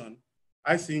presentation,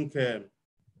 I think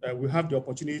we'll have the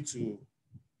opportunity to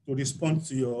respond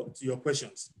to your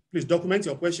questions. Please document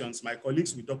your questions. My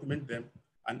colleagues will document them,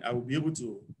 and I will be able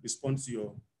to respond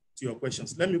to your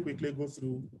questions. Let me quickly go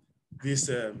through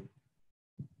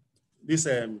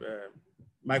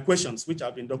my questions, which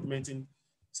I've been documenting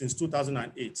since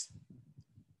 2008.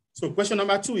 So question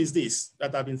number two is this,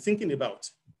 that I've been thinking about.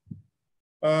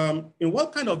 In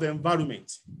what kind of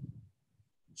environment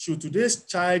should today's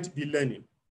child be learning?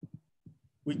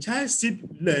 Will child still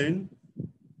learn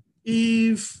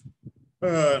if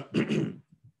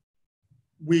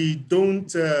we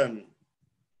don't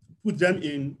put them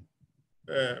in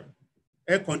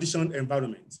air-conditioned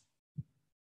environment?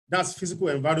 That's physical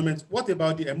environment. What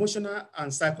about the emotional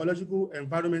and psychological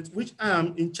environment, which I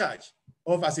am in charge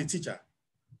of as a teacher?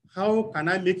 How can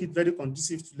I make it very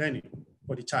conducive to learning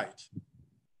for the child?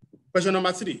 Question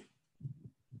number three,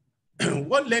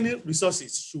 what learning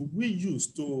resources should we use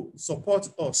to support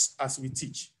us as we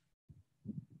teach?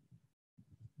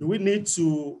 Do we need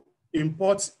to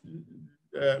import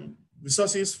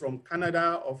resources from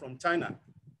Canada or from China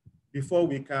before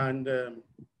we can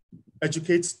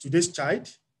educate today's child?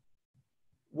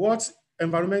 What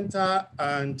environmental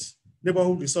and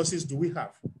neighborhood resources do we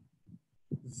have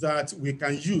that we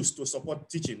can use to support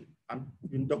teaching? I've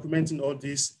been documenting all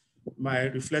this my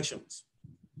reflections.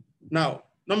 Now,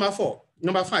 number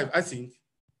 5, I think,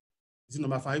 is it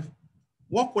number 5?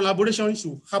 What collaboration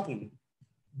should happen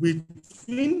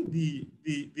between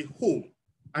the home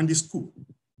and the school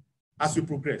as we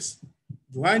progress?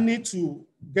 Do I need to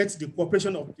get the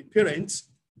cooperation of the parents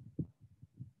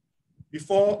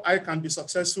before I can be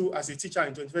successful as a teacher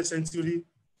in 21st century,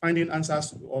 finding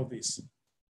answers to all this?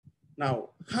 Now,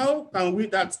 how can we,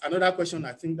 that's another question,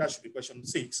 I think that should be question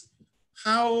 6.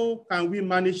 How can we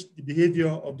manage the behavior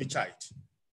of the child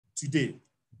today?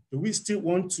 Do we still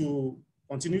want to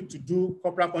continue to do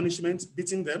corporal punishment,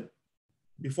 beating them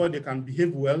before they can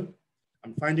behave well?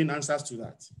 I'm finding answers to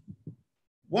that.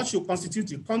 What should constitute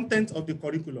the content of the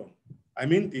curriculum? I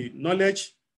mean the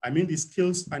knowledge, I mean the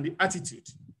skills and the attitude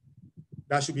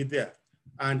that should be there.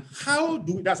 And how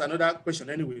do we, that's another question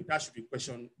anyway, that should be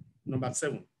question number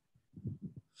 7.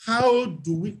 How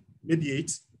do we, maybe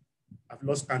 8, I've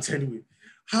lost count anyway.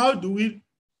 How do we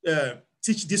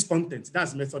teach this content?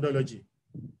 That's methodology.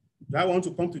 Do I want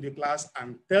to come to the class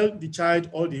and tell the child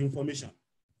all the information?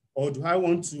 Or do I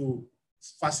want to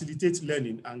facilitate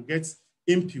learning and get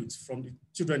input from the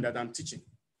children that I'm teaching?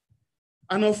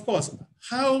 And of course,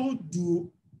 how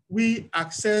do we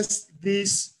access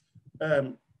this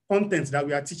content that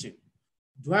we are teaching?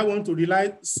 Do I want to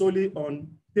rely solely on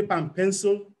paper and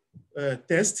pencil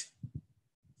test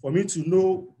for me to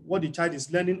know what the child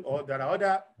is learning, or there are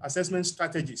other assessment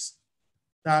strategies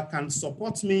that can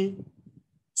support me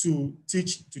to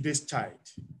teach to this child?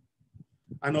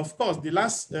 And of course, the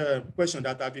last question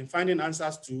that I've been finding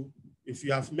answers to, if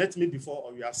you have met me before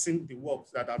or you have seen the work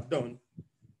that I've done,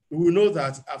 you will know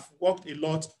that I've worked a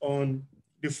lot on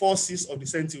the 4 C's of the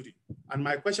century. And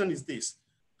my question is this: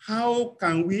 how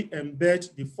can we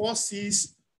embed the 4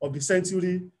 C's of the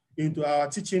century into our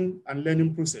teaching and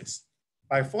learning process?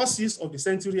 By 4 C's of the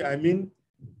century, I mean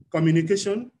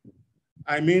communication,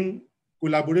 I mean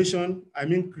collaboration, I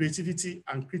mean creativity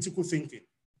and critical thinking.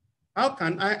 How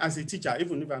can I, as a teacher,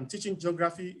 even if I'm teaching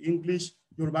geography, English,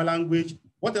 Yoruba language,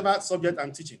 whatever subject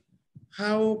I'm teaching,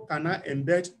 how can I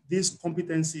embed these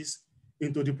competencies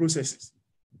into the processes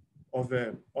of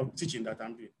teaching that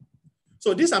I'm doing?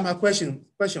 So these are my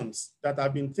questions that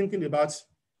I've been thinking about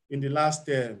in the last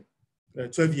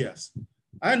 12 years.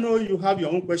 I know you have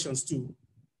your own questions too,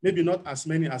 maybe not as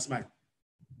many as mine.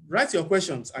 Write your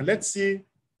questions and let's see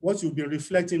what you've been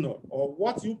reflecting on or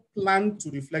what you plan to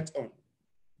reflect on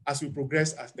as we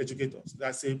progress as educators.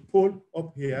 There's a poll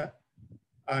up here,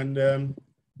 and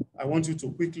I want you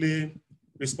to quickly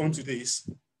respond to this,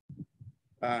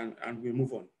 and we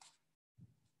move on.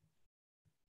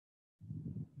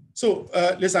 So,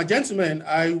 ladies and gentlemen,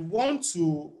 I want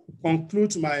to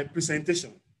conclude my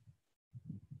presentation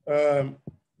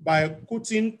by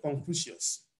quoting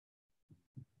Confucius.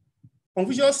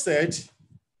 Confucius said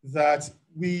that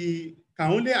we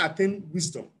can only attain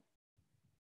wisdom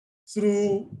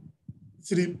through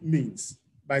 3 means.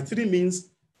 By 3 means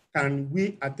can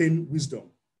we attain wisdom: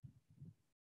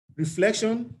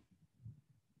 reflection,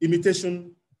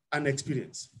 imitation, and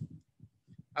experience.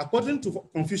 According to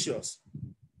Confucius,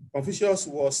 Confucius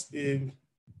was a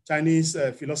Chinese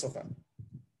philosopher.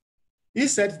 He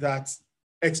said that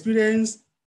experience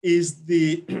is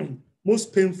the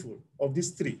most painful of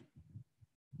these 3.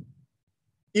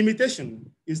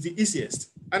 Imitation is the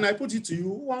easiest. And I put it to you,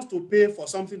 who wants to pay for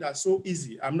something that's so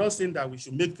easy? I'm not saying that we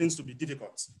should make things to be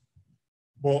difficult.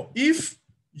 But if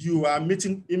you are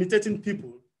imitating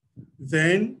people,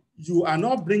 then you are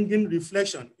not bringing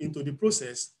reflection into the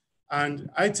process. And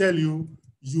I tell you,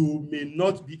 you may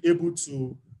not be able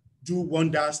to do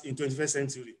wonders in 21st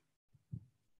century.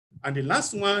 And the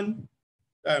last one,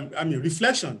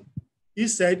 reflection, he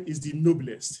said, is the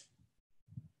noblest.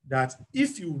 That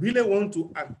if you really want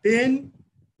to attain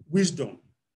wisdom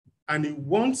and you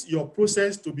want your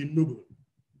process to be noble,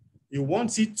 you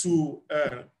want it to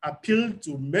appeal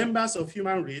to members of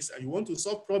human race, and you want to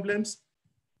solve problems,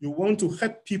 you want to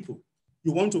help people,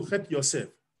 you want to help yourself,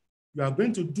 you are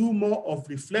going to do more of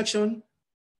reflection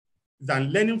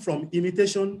than learning from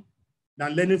imitation,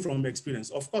 than learning from experience.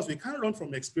 Of course, we can't learn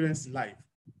from experience in life,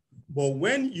 but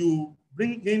when you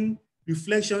bring in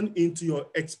reflection into your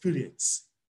experience,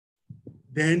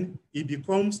 then it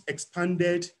becomes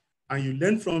expanded and you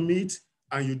learn from it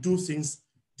and you do things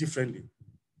differently.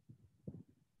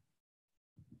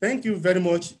 Thank you very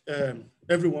much,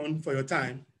 everyone, for your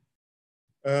time.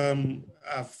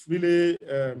 I've really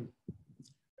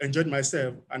enjoyed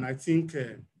myself, and I think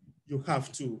you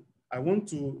have too. I want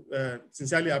to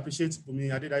sincerely appreciate Bumi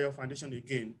Adedayo Foundation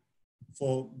again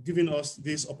for giving us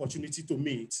this opportunity to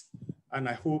meet, and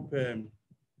I hope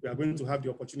we are going to have the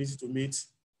opportunity to meet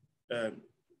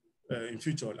in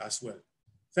future as well.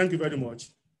 Thank you very much.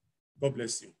 God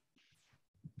bless you.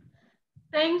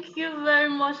 Thank you very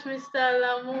much, Mr.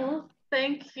 Alamu.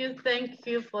 Thank you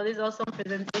for this awesome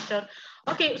presentation.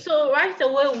 Okay, so right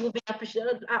away we'll be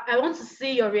appreciated. I want to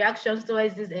see your reactions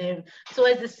towards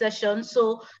this session.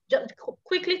 So just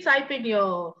quickly type in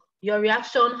your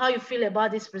reaction, how you feel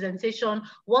about this presentation,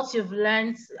 what you've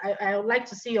learned. I would like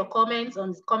to see your comments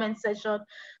on the comment section.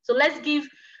 So let's give.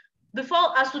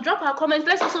 Before, as we drop our comments,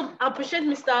 let's also appreciate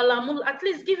Mr. Alamu. At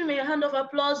least give him a hand of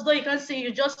applause. Though you can't see,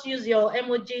 you just use your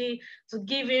emoji to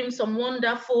give him some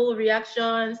wonderful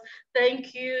reactions.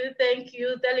 Thank you.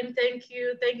 Tell him thank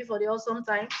you for the awesome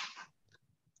time.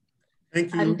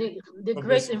 Thank you. And the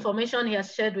great information he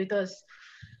has shared with us.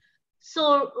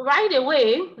 So right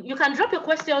away, you can drop your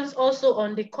questions also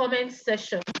on the comment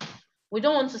section. We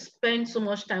don't want to spend too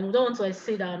much time. We don't want to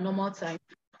exceed our normal time.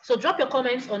 So drop your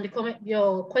comments on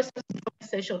your questions in the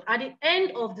comment section. At the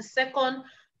end of the second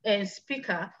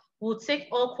speaker, we'll take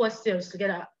all questions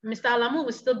together. Mr. Alamu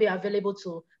will still be available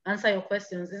to answer your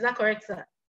questions. Is that correct, sir?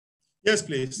 Yes,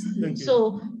 please. Thank you.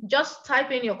 So just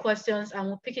type in your questions and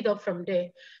we'll pick it up from there.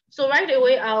 So right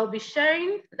away, I'll be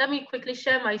sharing. Let me quickly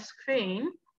share my screen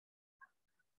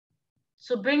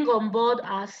to bring on board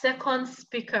our second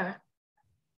speaker.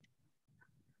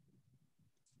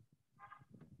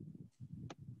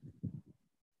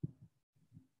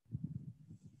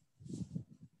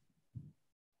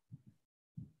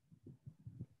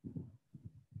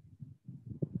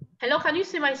 Hello, can you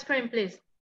see my screen, please?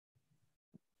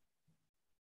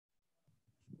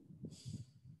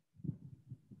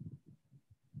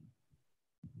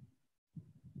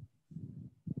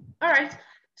 All right,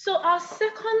 so our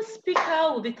second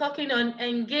speaker will be talking on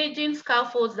engaging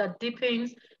scaffolds that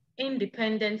deepens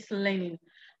independent learning.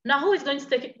 Now, who is going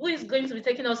to be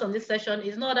taking us on this session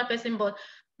is no other person but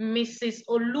Mrs.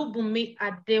 Olubunmi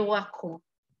Adewaku.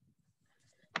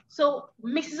 So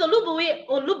Mrs.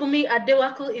 Olubunmi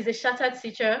Adewaku is a chartered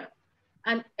teacher,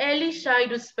 an early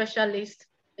childhood specialist,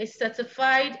 a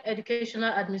certified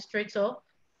educational administrator,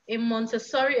 a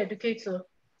Montessori educator,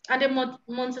 and a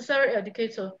Montessori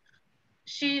educator.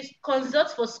 She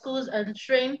consults for schools and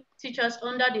trains teachers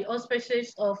under the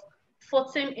auspices of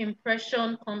Fortim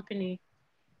Impression Company.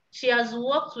 She has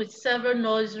worked with several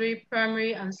nursery,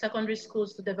 primary, and secondary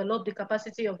schools to develop the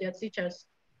capacity of their teachers.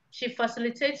 She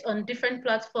facilitates on different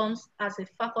platforms as a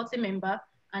faculty member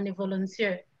and a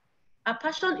volunteer. Her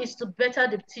passion is to better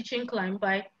the teaching climate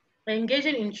by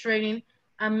engaging in training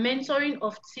and mentoring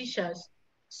of teachers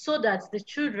so that the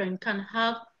children can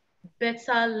have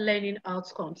better learning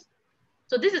outcomes.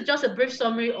 So this is just a brief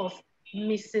summary of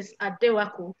Mrs.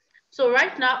 Adewaku. So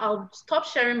right now, I'll stop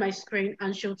sharing my screen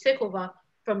and she'll take over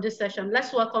from this session.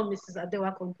 Let's welcome Mrs.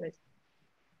 Adewaku, please.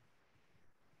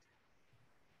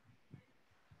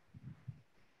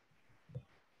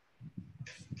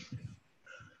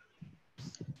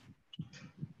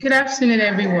 Good afternoon,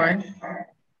 everyone.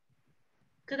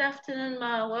 Good afternoon,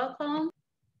 Ma. Welcome.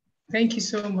 Thank you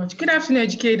so much. Good afternoon,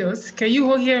 educators. Can you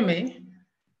all hear me?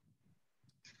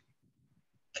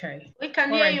 Okay. We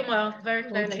can hear you, Ma, very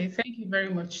clearly. Okay, thank you very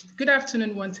much. Good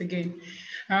afternoon once again.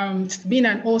 It's been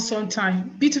an awesome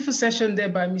time. Beautiful session there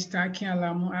by Mr. Akin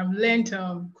Alamu. I've learned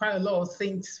quite a lot of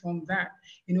things from that.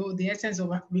 You know, the essence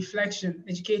of reflection.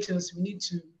 Educators, we need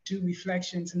to do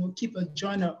reflections, you know, keep a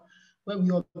journal where we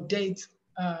update,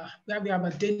 where we have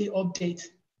a daily update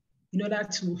in order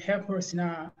to help us in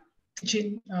our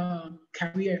teaching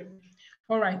career.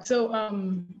 All right, so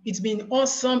it's been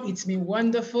awesome. It's been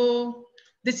wonderful.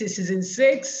 This is season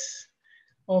 6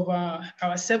 of our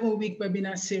 7-week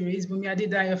webinar series. Bunmi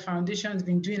Adedayo Foundation has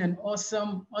been doing an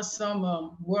awesome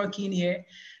work in here.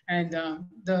 And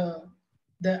the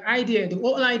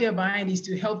whole idea behind is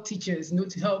to help teachers, you know,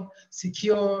 to help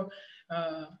secure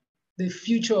the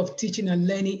future of teaching and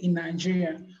learning in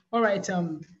Nigeria. All right,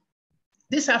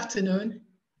 this afternoon,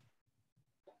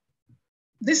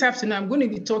 I'm going to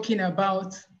be talking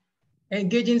about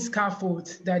engaging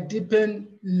scaffolds that deepen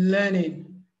learning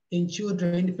in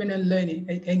children, independent learning,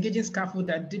 engaging scaffolds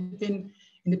that deepen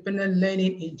independent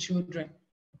learning in children.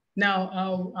 Now,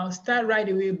 I'll start right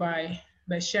away by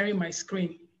sharing my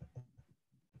screen.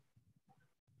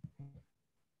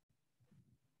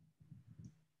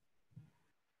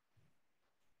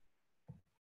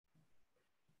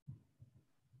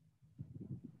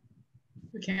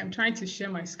 Okay, I'm trying to share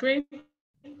my screen.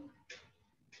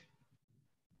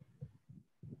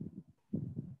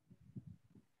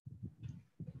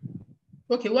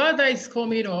 Okay, while that is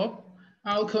coming up,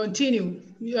 I'll continue.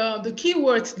 The key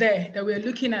words there that we're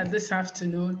looking at this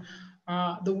afternoon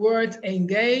are the word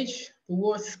engage, the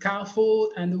word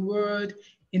scaffold, and the word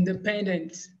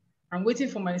independent. I'm waiting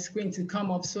for my screen to come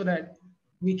up so that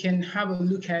we can have a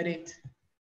look at it.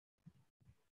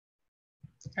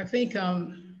 I think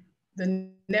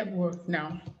the network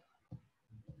now.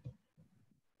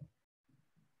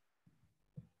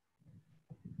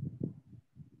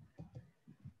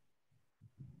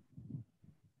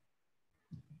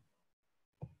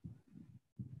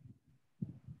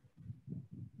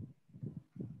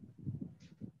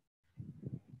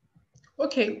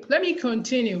 Okay, let me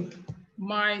continue.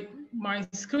 My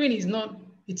screen is not,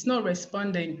 it's not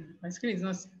responding. My screen is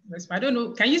not responding. I don't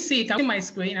know, can you see it? Can you see my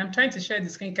screen? I'm trying to share the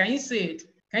screen. Can you see it?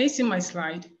 Can you see my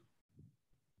slide?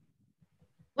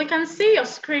 We can see your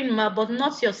screen, Ma, but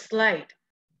not your slide.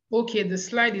 Okay, the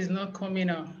slide is not coming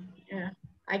up. Yeah,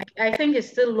 I think it's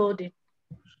still loading.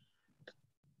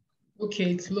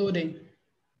 Okay, it's loading.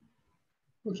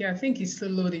 Okay, I think it's still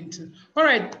loading too. All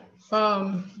right,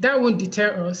 that won't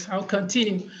deter us. I'll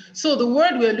continue. So the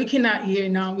word we're looking at here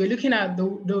now, we're looking at the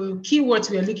keywords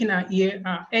we're looking at here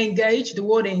are engage, the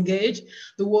word engage,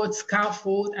 the word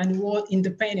scaffold, and the word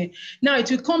independent. Now it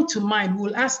will come to mind,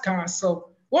 we'll ask ourselves,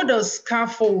 what does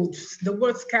scaffold, the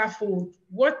word scaffold,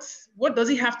 what does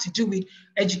it have to do with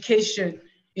education?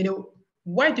 You know,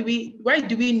 what's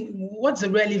the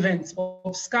relevance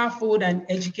of scaffold and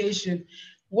education?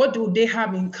 What do they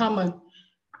have in common?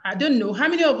 I don't know. How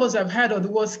many of us have heard of the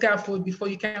word scaffold before?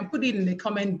 You can put it in the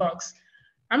comment box.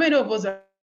 How many of us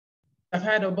have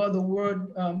heard about the word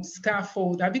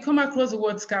scaffold? Have you come across the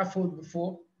word scaffold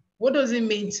before? What does it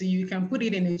mean to you? You can put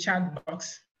it in the chat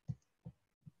box.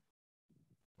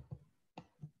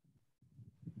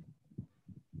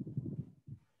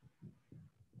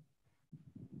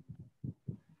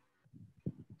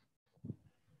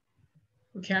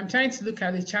 Okay, I'm trying to look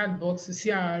at the chat box to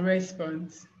see our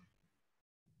response.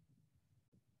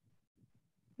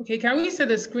 Okay, can we see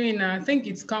the screen now? I think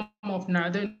it's come up now. I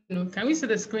don't know. Can we see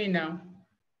the screen now?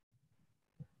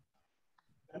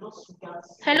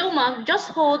 Hello, Ma. Just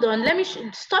hold on. Let me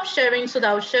stop sharing so that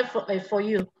I'll share for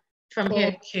you from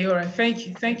here. Okay, all right. Thank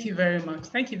you. Thank you very much.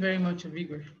 Thank you very much,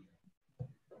 Obigwe.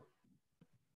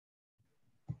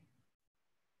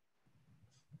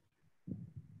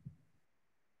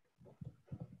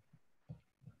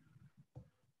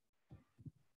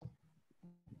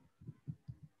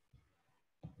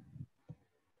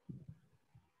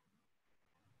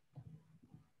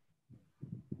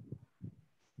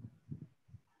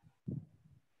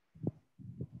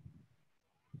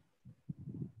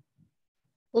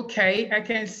 Okay, I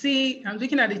can see, I'm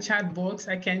looking at the chat box.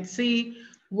 I can see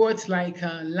words like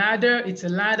ladder. It's a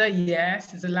ladder,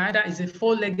 yes, it's a ladder, it's a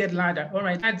four-legged ladder. All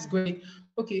right, that's great.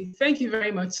 Okay, thank you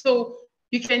very much. So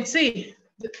you can see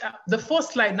the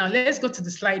first slide now. Let's go to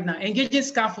the slide now. Engaging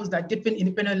scaffolds that deepen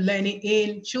independent learning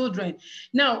in children.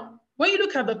 Now, when you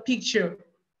look at the picture,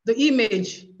 the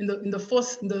image in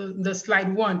the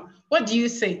slide one, what do you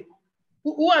say?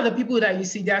 Who are the people that you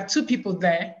see? There are two people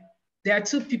there. There are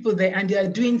two people there and they are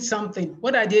doing something.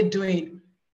 What are they doing?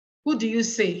 Who do you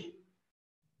see?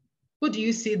 Who do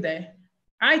you see there?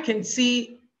 I can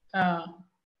see a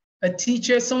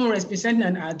teacher, someone representing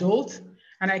an adult,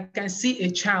 and I can see a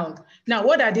child. Now,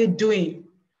 what are they doing?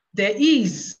 There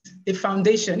is a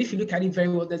foundation. If you look at it very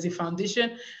well, there's a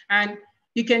foundation. And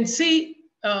you can see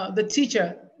the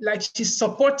teacher, like she's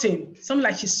supporting, something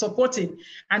like she's supporting.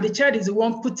 And the child is the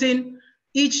one putting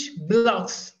each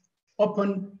blocks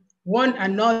upon one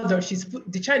another.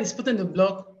 The child is putting the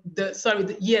block, the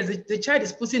child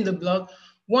is putting the block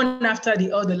one after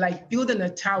the other, like building a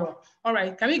tower. All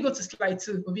right, can we go to slide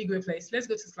 2? Obigwe, please. Let's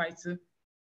go to slide 2.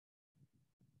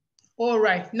 All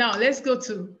right, now let's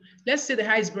see the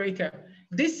icebreaker.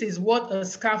 This is what a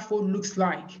scaffold looks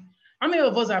like. How many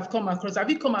of us have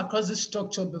you come across this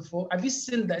structure before? Have you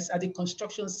seen this at the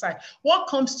construction site? What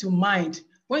comes to mind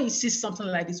when you see something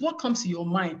like this? What comes to your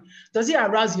mind? Does it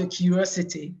arouse your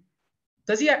curiosity?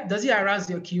 Does it arouse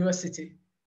your curiosity?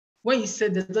 When you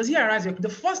said this, does it arouse your, the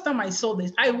first time I saw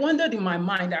this, I wondered in my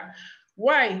mind that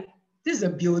why, this is a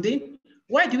building.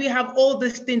 Why do we have all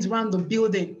these things around the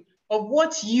building? Of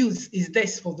what use is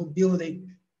this for the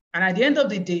building? And at the end of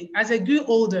the day, as I grew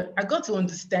older, I got to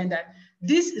understand that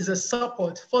this is a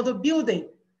support for the building,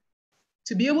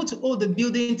 to be able to hold the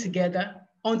building together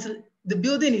until the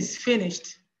building is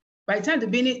finished. By the time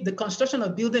the construction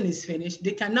of building is finished,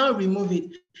 they can now remove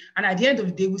it. And at the end of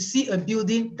the day, we see a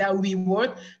building that we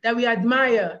want, that we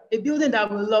admire, a building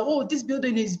that we love. Oh, this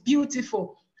building is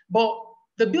beautiful. But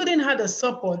the building had a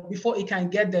support before it can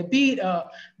get there, be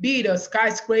it a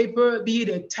skyscraper, be it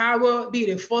a tower, be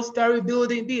it a 4-story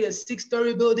building, be it a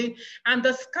 6-story building. And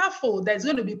the scaffold that's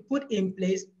going to be put in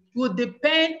place will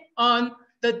depend on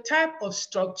the type of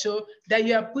structure that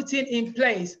you are putting in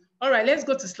place. All right, let's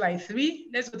go to slide 3.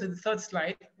 Let's go to the third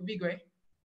slide. Would be great.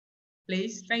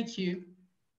 Please, thank you.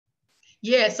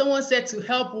 Yeah, someone said to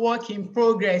help work in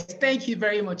progress. Thank you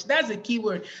very much. That's a key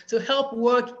word, to help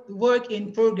work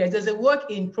in progress. There's a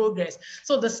work in progress.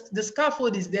 So the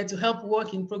scaffold is there to help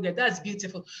work in progress. That's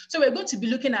beautiful. So we're going to be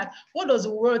looking at what does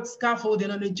the word scaffolding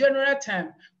on a general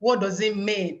term, what does it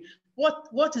mean?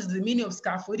 What is the meaning of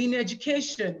scaffolding in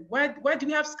education? Why do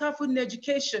we have scaffolding in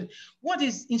education? What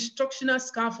is instructional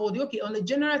scaffolding? Okay, on a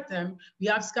general term, we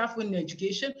have scaffolding in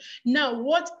education. Now,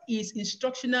 what is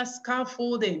instructional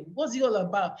scaffolding? What's it all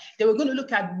about? Then we're going to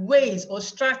look at ways or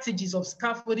strategies of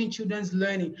scaffolding children's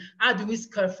learning. How do we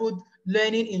scaffold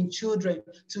learning in children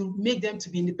to make them to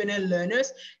be independent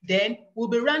learners? Then we'll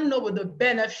be running over the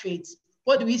benefits.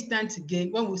 What do we stand to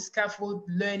gain when we scaffold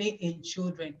learning in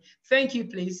children? Thank you,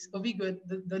 please. Ovigo,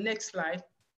 the next slide.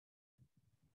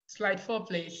 Slide 4,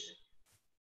 please.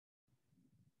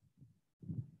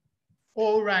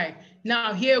 All right,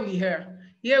 now here we are.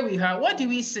 What do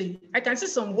we see? I can see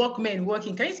some workmen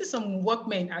working. Can you see some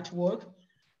workmen at work?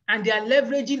 And they are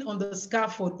leveraging on the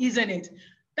scaffold, isn't it?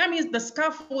 That means the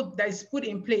scaffold that is put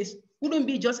in place wouldn't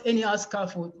be just any other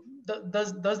scaffold.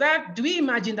 Do we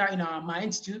imagine that in our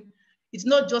minds too? It's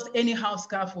not just anyhow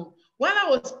scaffold. While I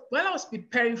was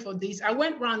preparing for this, I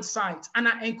went around sites and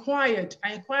I inquired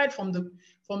from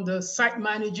the site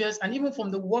managers and even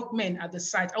from the workmen at the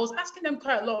site. I was asking them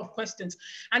quite a lot of questions,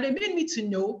 and they made me to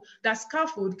know that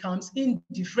scaffold comes in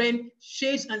different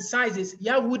shapes and sizes.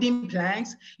 You have wooden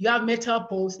planks, you have metal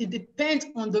poles. It depends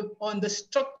on the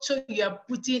structure you are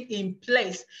putting in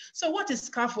place. So what is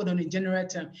scaffold on a general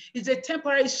term? It's a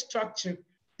temporary structure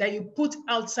that you put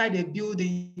outside a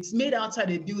building. It's made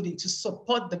outside a building to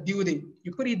support the building.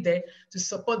 You put it there to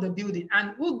support the building.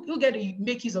 And who get to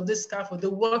make use of this scaffold? The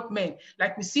workmen,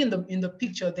 like we see in the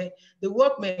picture there. The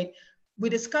workmen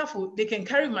with the scaffold, they can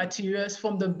carry materials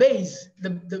from the base,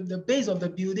 the base of the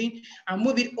building, and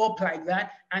move it up like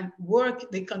that and work.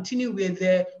 They continue with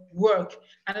their work.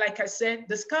 And like I said,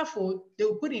 the scaffold they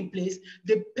will put in place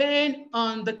depend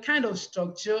on the kind of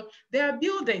structure they are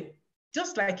building.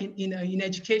 Just like in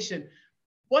education,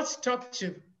 what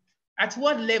structure, at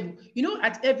what level,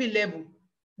 at every level,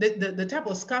 the type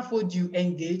of scaffold you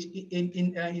engage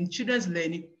in children's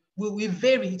learning will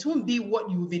vary. It won't be what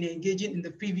you've been engaging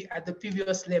at the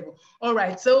previous level. All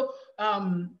right, so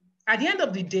at the end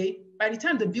of the day, by the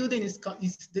time the building is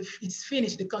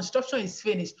finished, the construction is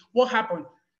finished, what happened?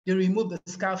 They remove the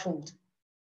scaffold.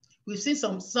 We've seen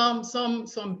some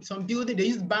building, they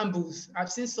use bamboos.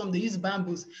 I've seen some, they use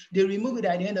bamboos. They remove it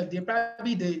at the end of the day.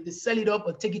 Probably they sell it up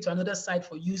or take it to another site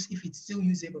for use if it's still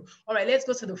usable. All right, let's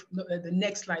go to the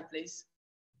next slide, please.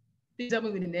 Please help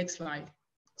me with the next slide.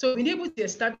 So being able to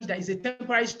establish that is a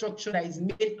temporary structure that is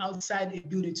made outside a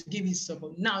building to give it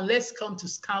support. Now let's come to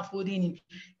scaffolding in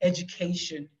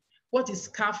education. What is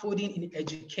scaffolding in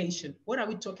education? What are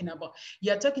we talking about?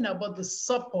 You're talking about the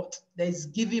support that is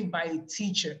given by a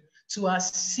teacher to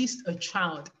assist a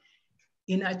child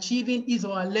in achieving his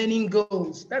or her learning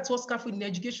goals. That's what scaffolding in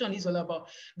education is all about.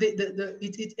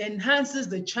 It enhances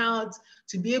the child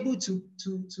to be able to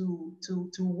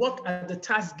work at the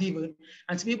task given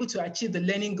and to be able to achieve the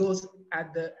learning goals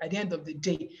at the end of the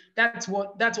day. That's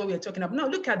what we're talking about. Now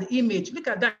look at the image. Look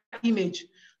at that image.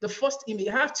 The first image.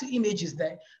 I have two images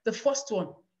there. The first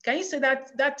one. Can you say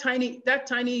that tiny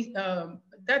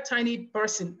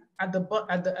person at the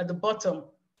bottom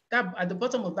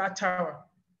of that tower?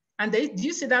 And do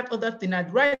you see that other thing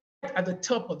right at the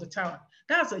top of the tower?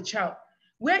 That's a child.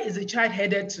 Where is the child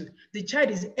headed to? The child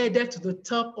is headed to the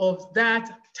top of that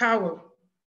tower.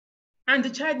 And the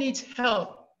child needs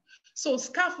help. So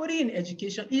scaffolding in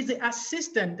education is the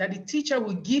assistance that the teacher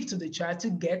will give to the child to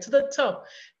get to the top.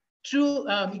 Through,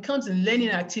 it comes in learning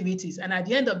activities. And at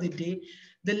the end of the day,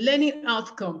 the learning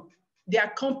outcome, the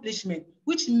accomplishment,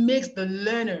 which makes the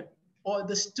learner or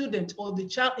the student or the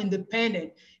child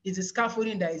independent is the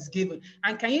scaffolding that is given.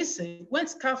 And can you say, when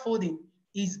scaffolding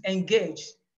is engaged,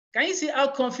 can you see how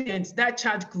confident that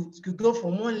child could go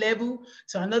from one level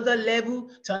to another level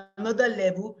to another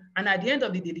level? And at the end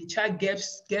of the day, the child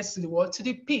gets to the what? To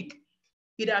the peak.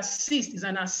 It assists, is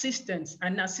an assistant,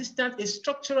 a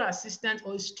structural assistant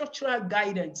or a structural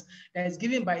guidance that is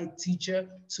given by a teacher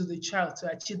to the child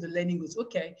to achieve the learning goals.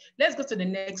 Okay, let's go to the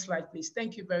next slide, please.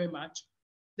 Thank you very much.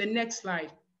 The next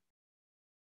slide.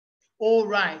 All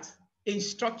right,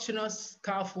 instructional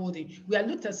scaffolding. We have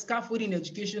looked at scaffolding in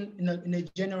education in a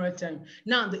general term.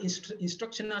 Now the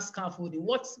instructional scaffolding,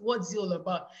 what's it all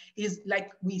about? Is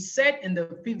like we said in the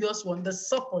previous one, the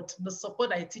support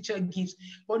that a teacher gives.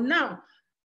 But now,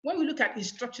 when we look at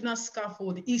instructional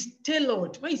scaffolding, it's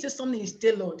tailored. When you say something is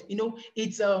tailored, you know,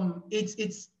 it's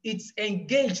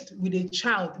engaged with the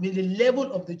child, with the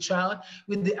level of the child,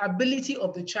 with the ability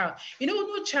of the child. You know,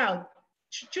 no child,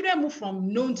 children move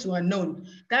from known to unknown.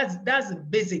 That's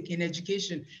basic in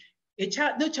education.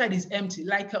 No child is empty.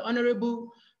 Like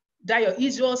Honorable Dayo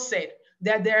Israel said,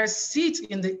 that there are seeds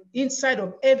in the inside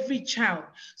of every child.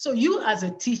 So you as a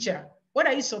teacher, what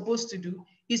are you supposed to do?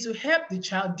 Is to help the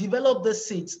child develop the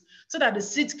seeds so that the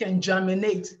seeds can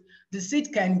germinate, the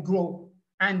seed can grow,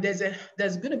 and there's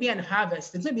going to be a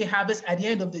harvest. There's going to be a harvest at the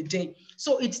end of the day.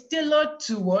 So it's tailored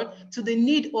to the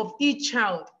need of each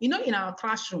child. You know, in our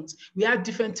classrooms, we have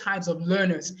different types of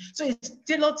learners. So it's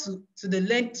tailored to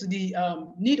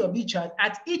the need of each child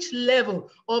at each level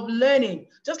of learning.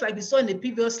 Just like we saw in the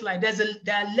previous slide, there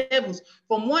are levels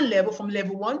from level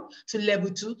 1 to level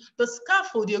 2. The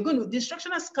scaffold the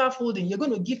instructional scaffolding you're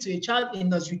going to give to a child in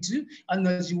nursery 2 and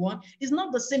nursery 1 is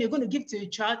not the same you're going to give to a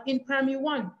child in primary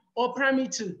 1 or primary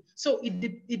 2. So it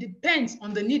depends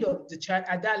on the need of the child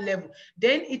at that level.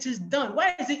 Then it is done.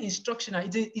 Why is it instructional?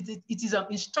 It is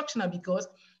instructional because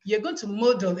you're going to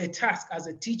model a task as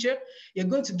a teacher. You're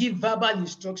going to give verbal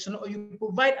instruction, or you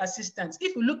provide assistance.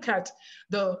 If you look at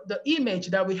the image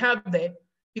that we have there,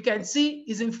 you can see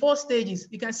it's in 4 stages.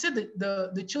 You can see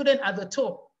the children at the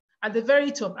top, at the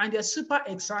very top, and they're super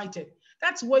excited.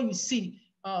 That's what you see.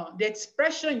 The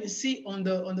expression you see on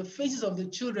the faces of the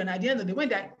children at the end of the day, when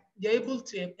they're able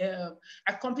to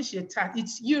accomplish a task,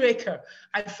 it's eureka.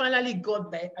 I finally got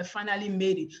there. I finally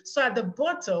made it. So at the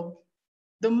bottom,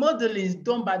 the model is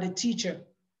done by the teacher.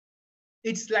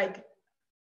 It's like,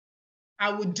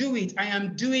 I will do it. I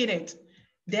am doing it.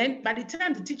 Then by the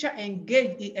time the teacher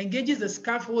engages the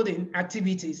scaffolding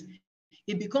activities,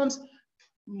 it becomes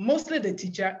mostly the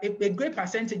teacher, a great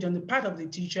percentage on the part of the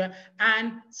teacher,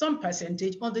 and some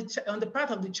percentage on the part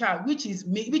of the child, which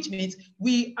means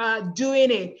we are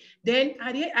doing it. Then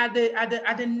at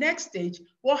the next stage,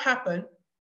 what happened?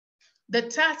 The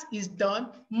task is done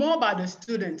more by the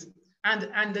student,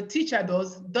 and the teacher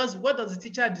does what does the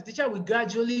teacher do? The teacher will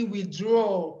gradually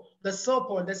withdraw the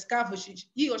support, the scaffold.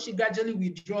 He or she gradually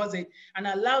withdraws it and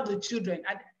allow the children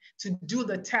to do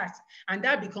the task, and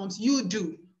that becomes you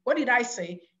do. What did I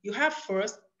say? You have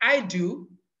first, I do.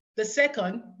 The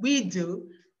second, we do.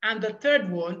 And the third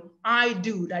one, I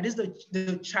do. That is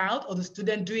the child or the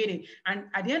student doing it. And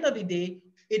at the end of the day,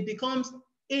 it becomes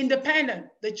independent.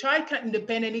 The child can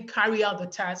independently carry out the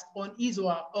task on his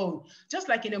or her own, just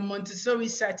like in a Montessori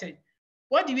setting.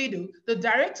 What do we do? The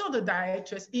director or the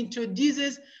directress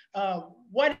introduces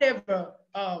whatever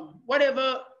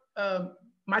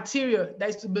material that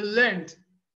is to be learned,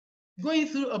 going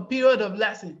through a period of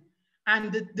lesson,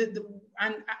 and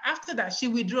after that he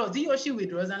or she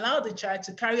withdraws and allow the child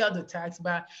to carry out the task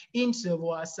by himself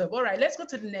or herself. All right, let's go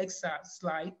to the next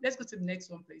slide. Let's go to the next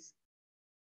one, please.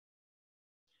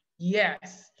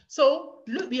 Yes. So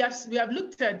look, we have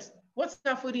looked at what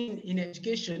scaffolding in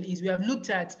education is. We have looked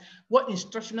at what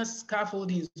instructional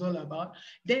scaffolding is all about.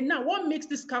 Then now, what makes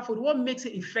this scaffold? What makes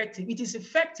it effective? It is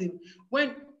effective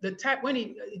when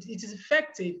it is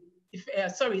effective.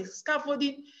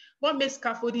 Scaffolding. What makes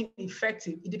scaffolding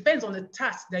effective? It depends on the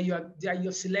task that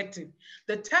you're selecting.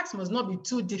 The task must not be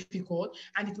too difficult,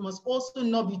 and it must also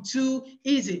not be too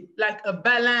easy. Like a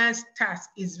balanced task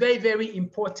is very, very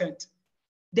important.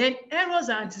 Then errors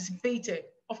are anticipated.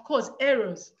 Of course,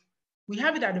 errors. We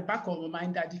have it at the back of our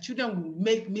mind that the children will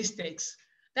make mistakes.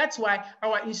 That's why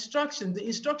our instructions, the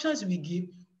instructions we give,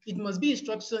 it must be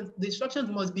instructions. The instructions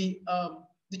must be,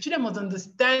 the children must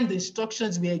understand the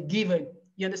instructions we are given.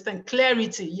 You understand?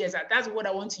 Clarity. Yes, that's what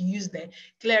I want to use there.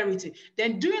 Clarity.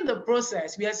 Then during the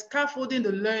process, we are scaffolding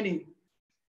the learning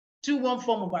to one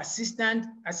form of assistance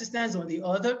on the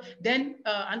other. Then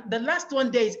and the last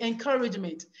one there is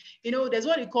encouragement. You know, there's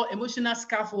what we call emotional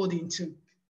scaffolding too.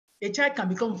 A child can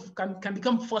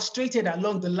become frustrated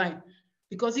along the line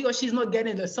because he or she is not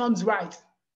getting the sums right,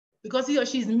 because he or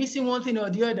she is missing one thing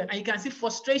or the other, and you can see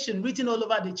frustration written all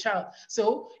over the child.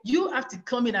 So you have to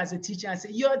come in as a teacher and say,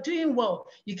 you're doing well,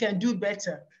 you can do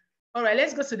better. All right,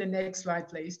 let's go to the next slide,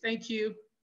 please. Thank you.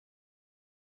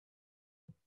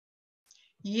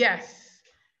 Yes.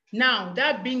 Now,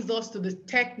 that brings us to the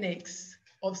techniques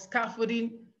of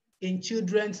scaffolding in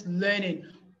children's learning.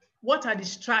 What are the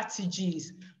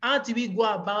strategies? How do we go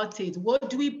about it? What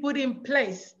do we put in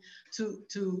place to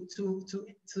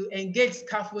engage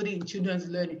scaffolding in children's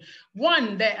learning?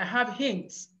 One, that I have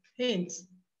hints.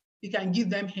 You can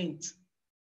give them hints.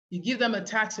 You give them a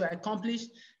task to accomplish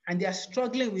and they are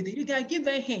struggling with it. You can give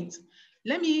them hints.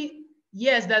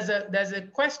 Yes, there's a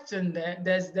question there.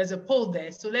 There's a poll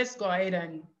there. So let's go ahead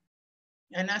and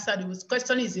And answer the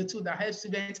question is a tool that helps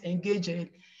students engage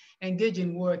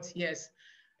in words. Yes,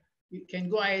 we can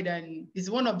go ahead, and it's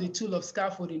one of the tools of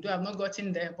scaffolding. Though I've not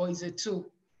gotten there, but it's a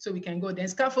tool. So we can go. Then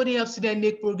scaffolding helps students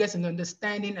make progress in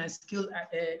understanding and skill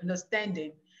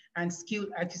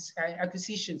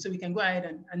acquisition. So we can go ahead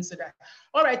and answer that.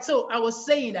 All right. So I was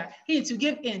saying that hints, you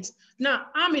give hints. Now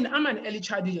I'm an early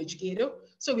childhood educator.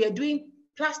 So we are doing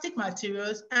plastic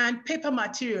materials and paper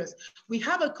materials. We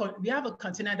have a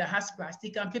container that has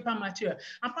plastic and paper material.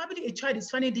 And probably a child is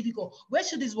finding it difficult. Where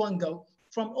should this one go?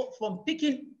 From pick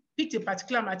a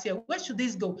particular material. Where should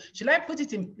this go? Should I put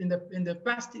it in the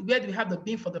plastic? Where do we have the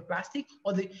bin for the plastic?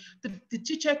 Or the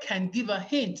teacher can give a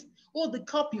hint. Oh, the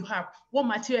cup you have, what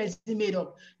material is it made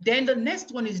of? Then the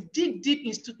next one is dig deep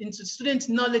into student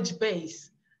knowledge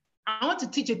base. I want to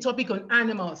teach a topic on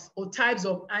animals or types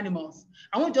of animals.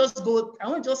 I won't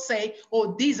just say,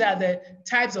 oh, these are the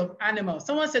types of animals.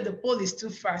 Someone said the poll is too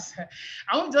fast.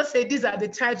 I won't just say these are the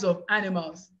types of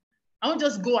animals. I won't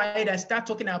just go ahead and start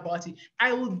talking about it.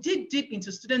 I will dig deep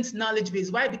into students' knowledge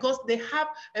base. Why? Because they have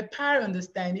a prior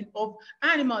understanding of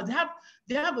animals.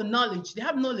 They have a knowledge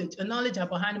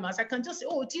about animals. I can just say,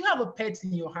 oh, do you have a pet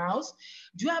in your house?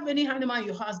 Do you have any animal in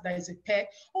your house that is a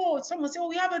pet? Oh, someone say, oh,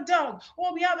 we have a dog.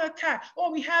 Oh, we have a cat.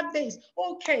 Oh, we have this.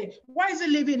 Okay, why is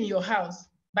it living in your house?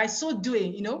 By so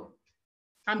doing,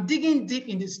 I'm digging deep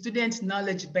in the student's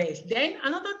knowledge base. Then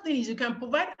another thing is you can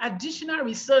provide additional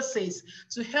resources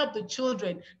to help the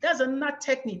children. That's another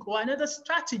technique or another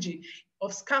strategy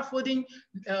of scaffolding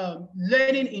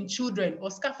learning in children or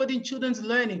scaffolding children's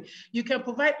learning. You can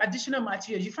provide additional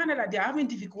materials. You find out that they're having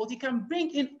difficulty, you can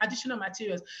bring in additional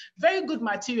materials. Very good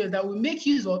materials that we make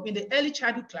use of in the early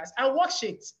childhood class are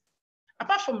worksheets.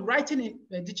 Apart from writing,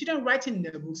 the children writing in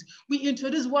their books, we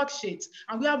introduce worksheets,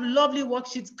 and we have lovely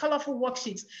worksheets, colorful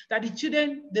worksheets that the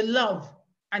children, they love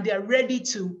and they are ready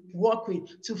to work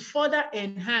with to further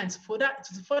enhance,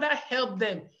 to further help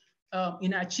them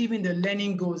in achieving the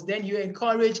learning goals. Then you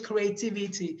encourage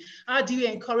creativity. How do you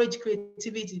encourage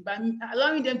creativity? By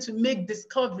allowing them to make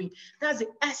discovery. That's the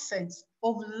essence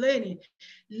of learning.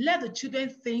 Let the children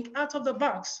think out of the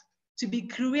box, to be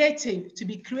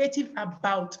creative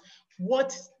about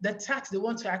what the task they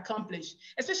want to accomplish,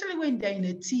 especially when they're in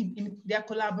a team, they're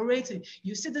collaborating.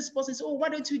 You see this person say, oh, why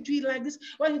don't you do it like this?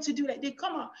 Why don't you do it like, they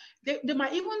come out, they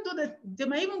might even do that, they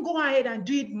might even go ahead and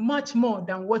do it much more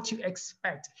than what you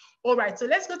expect. All right, so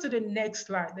let's go to the next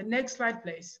slide. The next slide,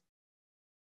 please.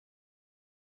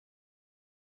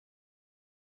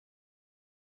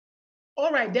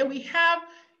 All right, then we have,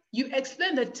 you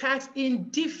explain the task in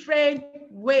different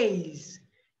ways.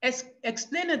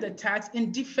 Explaining the task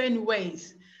in different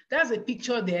ways. That's a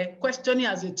picture there, questioning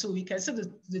as a tool. You can see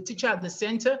the teacher at the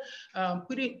center,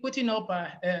 putting up,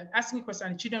 asking questions,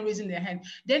 and children raising their hand.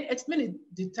 Then explain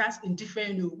the task in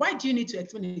different ways. Why do you need to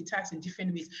explain the task in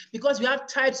different ways? Because we have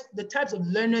the types of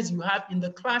learners you have in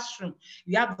the classroom.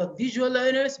 You have the visual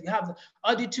learners, we have the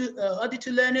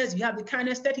auditory learners, we have the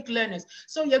kinesthetic learners.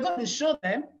 So you're going to show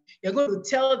them, you're going to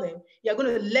tell them, you're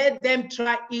going to let them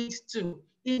try it too,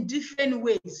 in different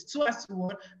ways, so as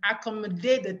to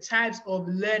accommodate the types of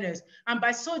learners. And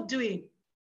by so doing,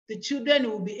 the children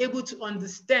will be able to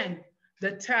understand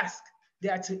the task they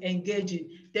are to engage in.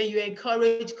 Then you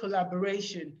encourage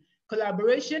collaboration.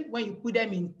 Collaboration, when you put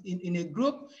them in a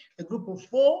group of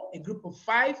 4, a group of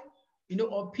 5,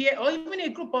 or peer, or even a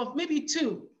group of maybe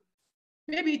two.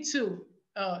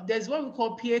 There's what we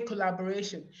call peer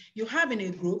collaboration. You have in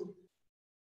a group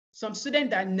some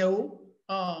students that know,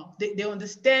 they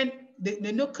understand,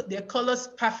 they know their colors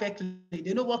perfectly.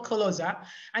 They know what colors are.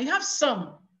 And you have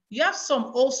some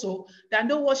also that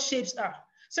know what shapes are.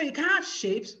 So you can have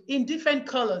shapes in different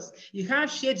colors. You can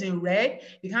have shapes in red,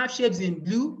 you can have shapes in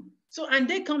blue. So, and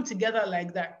they come together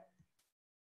like that.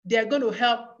 They're going to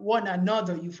help one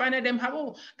another. You find that them have,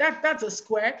 oh, that's a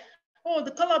square. Oh,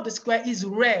 the color of the square is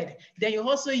red. Then you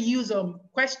also use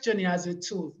questioning as a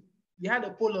tool. We had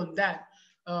a poll on that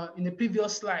in the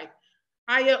previous slide.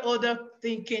 Higher order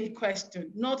thinking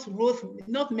question, not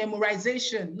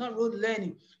memorization, not rote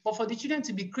learning, but for the children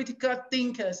to be critical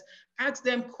thinkers. Ask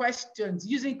them questions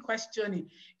using questioning.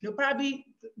 Probably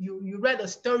you read a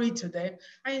story to them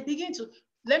and you begin to,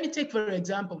 let me take for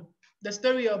example, the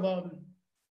story of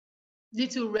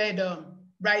Little Red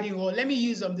Riding Hood. Let me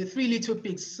use the 3 Little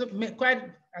Pigs. So,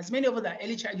 quite as many of the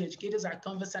early childhood educators are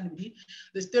conversant with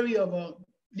the story of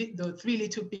the 3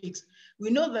 Little Pigs. We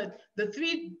know that the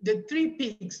three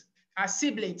pigs are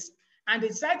siblings, and they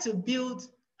decide to build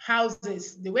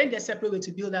houses. They went their separate way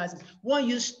to build houses. One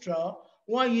used straw,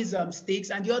 one used sticks,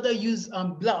 and the other used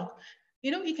block.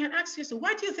 You know, you can ask yourself,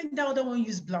 why do you think that other one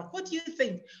used black? What do you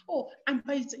think? Oh, and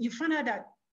you find out that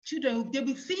children, they'll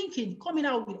be thinking, coming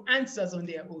out with answers on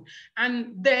their own.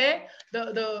 And there,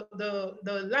 the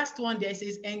last one there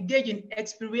says engage in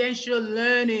experiential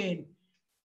learning.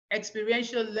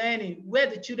 Experiential learning, where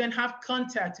the children have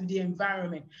contact with the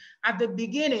environment. At the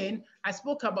beginning, I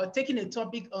spoke about taking a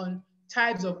topic on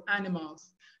types of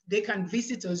animals. They can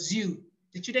visit a zoo.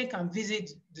 The children can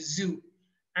visit the zoo.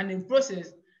 And in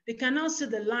process, they can now see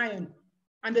the lion,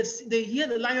 and they hear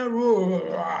the lion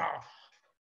roar.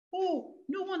 Oh,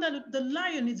 no wonder the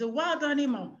lion is a wild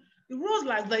animal. It roars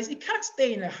like this. It can't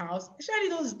stay in the house. Especially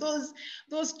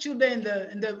those children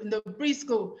in the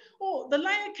preschool. Oh, the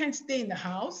lion can't stay in the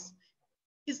house.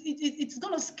 It's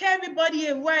gonna scare everybody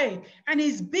away. And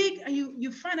it's big, and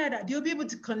you find out that they'll be able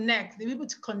to connect. They'll be able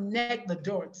to connect the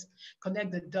dots.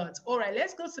 Connect the dots. All right,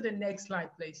 let's go to the next slide,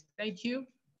 please. Thank you.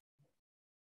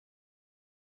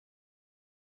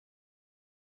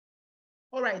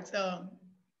 All right.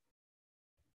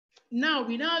 Now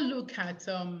we look at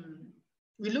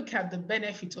the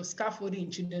benefits of scaffolding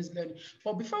in children's learning.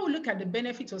 But before we look at the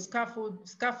benefits of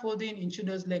scaffolding in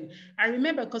children's learning, I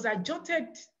remember, because I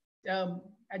jotted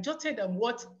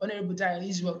what Honorable Dayo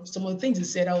Israel, some of the things he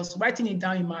said. I was writing it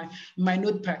down in my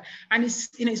notepad, and he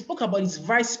spoke about his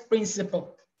vice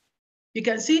principal. You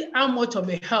can see how much of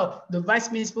a help the vice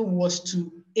principal was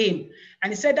to him,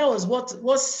 and he said that was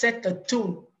what set the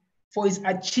tone for his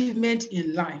achievement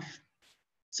in life.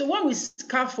 So when we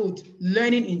scaffold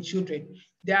learning in children,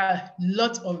 there are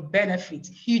lots of benefits,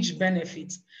 huge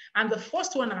benefits. And the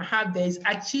first one I have there is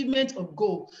achievement of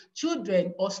goal.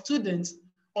 Children or students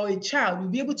or a child will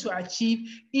be able to achieve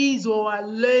his or her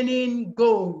learning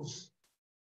goals.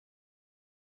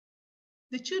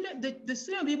 The student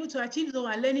will be able to achieve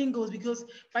our learning goals, because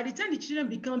by the time the children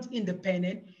becomes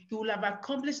independent, he will have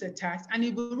accomplished the task, and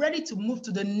he'll be ready to move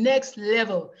to the next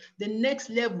level, the next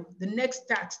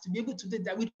task, to be able to do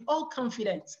that with all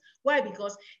confidence. Why?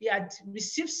 Because he had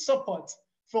received support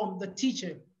from the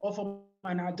teacher, or from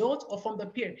an adult, or from the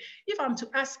parent. If I'm to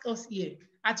ask us here,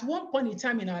 at one point in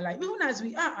time in our life, even as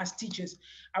we are as teachers,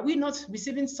 are we not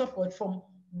receiving support from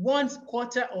one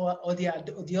quarter or the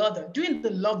other? During the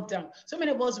lockdown, so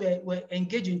many of us were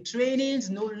engaged in trainings,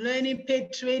 learning,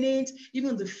 paid trainings,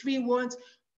 even the free ones.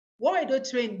 What were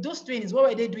those trainings? What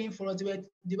were they doing for us?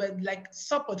 They were like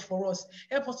support for us,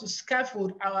 help us to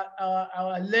scaffold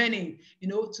our learning,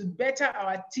 to better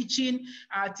our teaching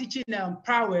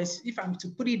prowess, if I'm to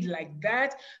put it like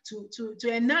that, to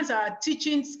enhance our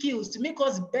teaching skills, to make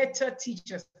us better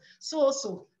teachers. So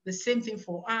also the same thing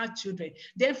for our children.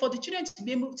 Then for the children to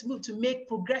be able to make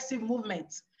progressive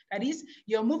movements. That is,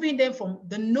 you're moving them from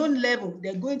the known level,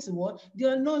 they're going to what?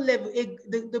 The unknown level,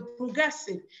 the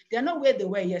progressive. They're not where they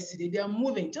were yesterday, they are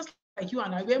moving, just like you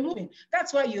and I, we're moving.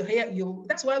 That's why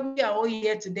that's why we are all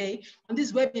here today on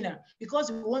this webinar,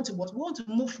 because we want to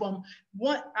move from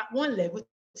one level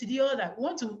to the other. We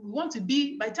want to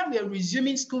be, by the time we are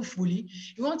resuming school fully,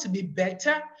 we want to be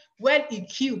better, well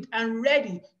equipped, and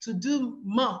ready to do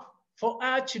more for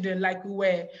our children, like we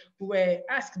were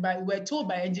told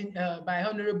by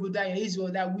Honorable Dayo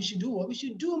Israel that we should do what? We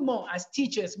should do more as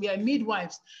teachers. We are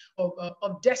midwives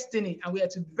of destiny, and we are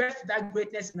to birth that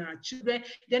greatness in our children.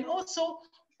 Then also,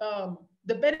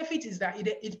 the benefit is that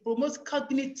it promotes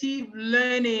cognitive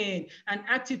learning and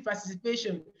active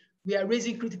participation. We are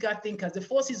raising critical thinkers, the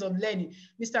forces of learning.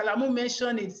 Mr. Lamu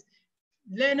mentioned it.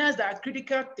 Learners that are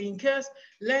critical thinkers,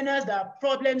 learners that are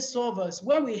problem solvers.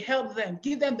 When we help them,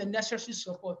 give them the necessary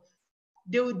support,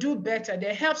 they will do better.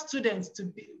 They help students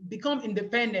to become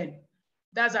independent.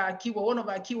 That's our keyword, one of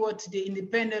our keywords today,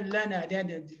 independent learner. Then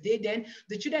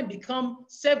the children become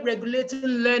self-regulating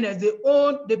learners.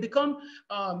 They become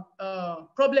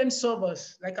problem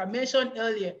solvers, like I mentioned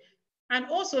earlier. And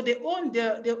also they own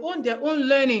their own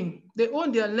learning. They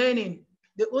own their learning.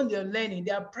 They own their learning.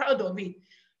 They are proud of it.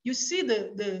 You see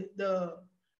like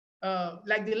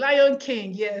the Lion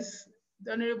King, yes,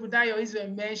 the Honorable Dayo Israel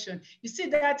mentioned. You see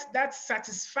that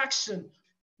satisfaction,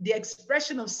 the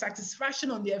expression of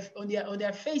satisfaction on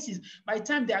their faces by the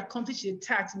time they accomplish a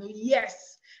task.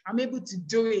 Yes, I'm able to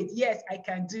do it. Yes, I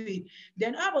can do it.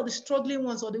 Then how about the struggling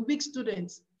ones or the weak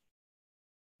students?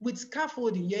 With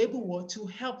scaffolding, you're able to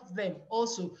help them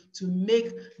also to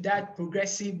make that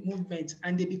progressive movement,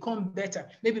 and they become better,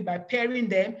 maybe by pairing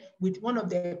them with one of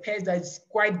their pairs that is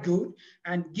quite good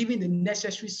and giving the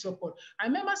necessary support. I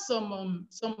remember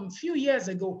some few years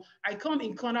ago, I come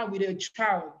in contact with a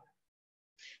child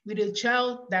with a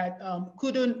child that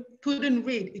couldn't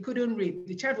read. He couldn't read.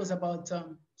 The child was about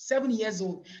 7 years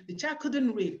old. The child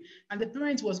couldn't read, and the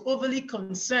parent was overly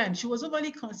concerned. She was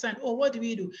overly concerned. Oh, what do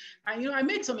we do? And I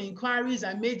made some inquiries,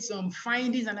 I made some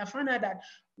findings, and I found out that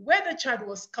where the child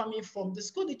was coming from, the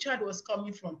school the child was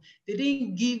coming from, they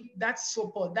didn't give that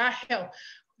support, that help.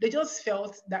 They just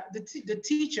felt that the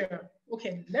teacher,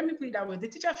 okay, let me put it that way. The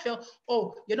teacher felt,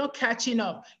 oh, you're not catching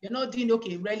up. You're not doing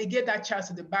okay. Relegate that child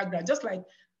to the background. Just like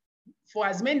for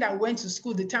as men that went to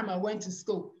school, the time I went to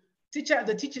school, the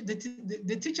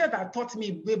teacher that taught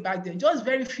me way back then, just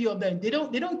very few of them, they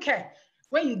don't care.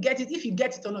 When you get it, if you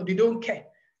get it or not, they don't care.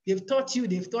 They've taught you,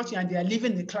 and they are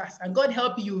leaving the class. And God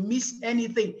help you, miss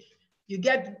anything. You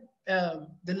get the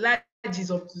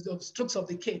ledges of strokes of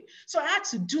the cane. So I had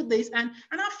to do this, and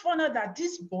I found out that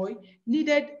this boy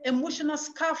needed emotional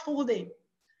scaffolding.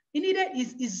 He needed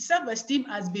his self-esteem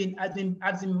has been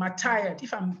martyred,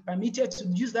 if I'm permitted to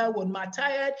use that word,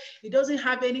 martyred. He doesn't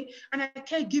have any, and I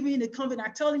kept giving him the confidence.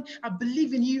 I told him, I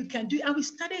believe in you, you can do it. And we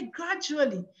started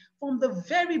gradually from the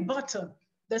very bottom,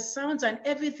 the sounds and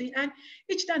everything. And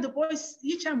each time we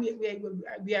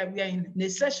are in a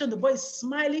session, the boy is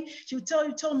smiling. She would tell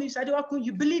me, Adewaku,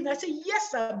 you believe? I said,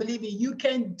 yes, I believe it. You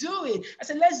can do it. I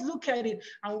said, let's look at it.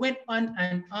 And went on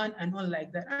and on and on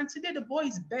like that. And today the boy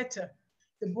is better.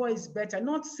 The boy is better.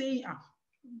 Not saying,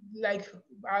 like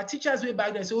our teachers way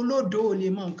back then, so that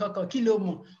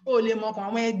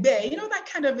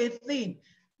kind of a thing.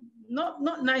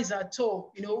 Not nice at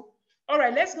all, All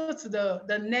right, let's go to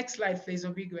the next slide, please,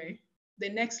 Obigwe. The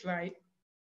next slide.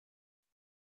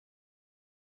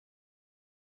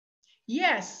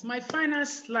 Yes, my final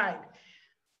slide.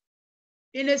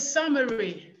 In a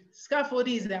summary,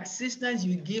 scaffolding is the assistance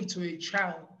you give to a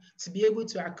child to be able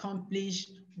to accomplish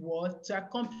what? To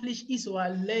accomplish his or her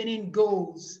learning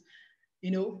goals,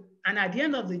 And at the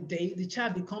end of the day, the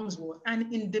child becomes what?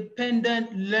 An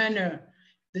independent learner.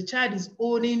 The child is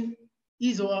owning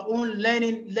his or her own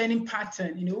learning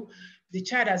pattern, The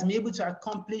child has been able to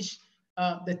accomplish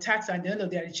the task. At the end of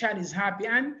the day, the child is happy.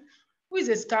 And who is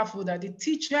a scaffolder? The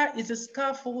teacher is a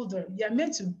scaffolder. They are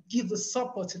meant to give the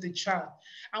support to the child.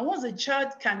 And once the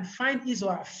child can find his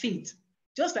or her feet,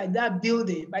 just like that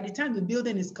building, by the time the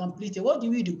building is completed, what do?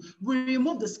 We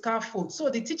remove the scaffold. So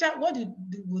the teacher, what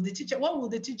will the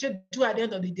teacher do at the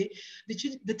end of the day?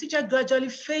 The teacher gradually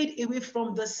fade away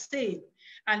from the stage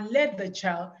and let the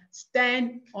child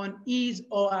stand on his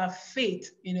or her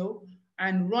feet,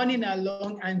 and running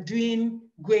along and doing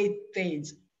great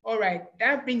things. All right,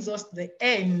 that brings us to the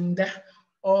end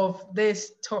of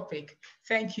this topic.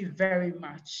 Thank you very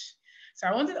much. So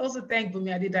I wanted to also thank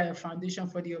Bumi Adedayo Foundation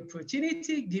for the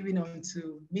opportunity given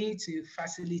to me to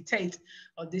facilitate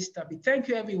on this topic. Thank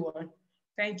you, everyone.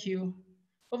 Thank you.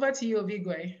 Over to you,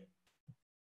 Obigwe.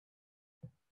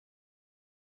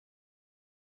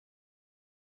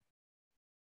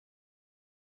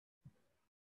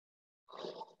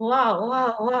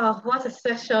 Wow. What a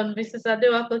session, Mrs.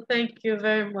 Adewaku. Thank you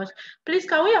very much. Please,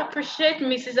 can we appreciate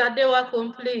Mrs.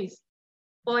 Adewaku, please,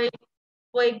 for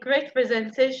a great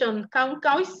presentation. Can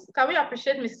we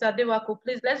appreciate Mrs. Adewaku,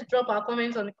 please? Let's drop our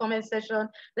comments on the comment section.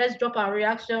 Let's drop our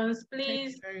reactions,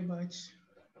 please. Thank you very much.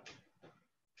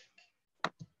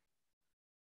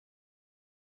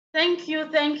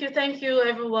 Thank you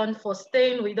everyone for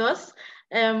staying with us.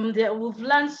 We've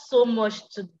learned so much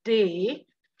today.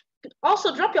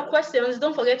 Also, drop your questions.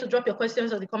 Don't forget to drop your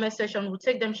questions on the comment section. We'll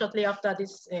take them shortly after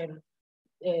this.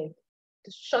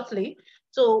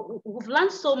 So we've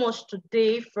learned so much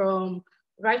today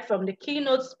right from the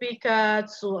keynote speaker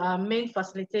to our main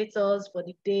facilitators for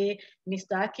the day,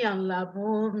 Mr.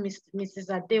 Akinlabu, Mrs.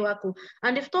 Adewaku,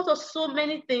 and they've taught us so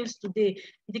many things today.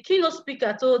 The keynote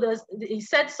speaker told us, he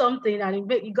said something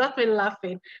and he got me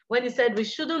laughing when he said we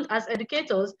shouldn't, as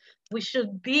educators, we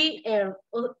should be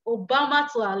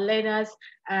Obama to our learners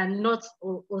and not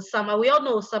Osama. We all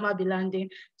know Osama bin Laden.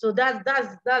 So that's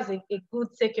a good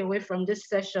takeaway from this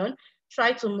session.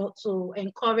 Try to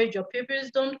encourage your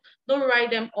pupils. Don't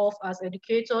write them off as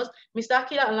educators. Mr.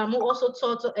 Akinlabu also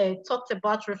talked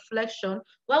about reflection.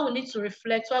 Why we need to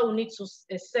reflect, why we need to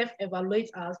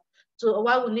self-evaluate us. So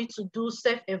why we need to do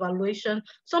self-evaluation.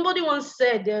 Somebody once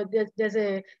said, there's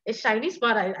a Chinese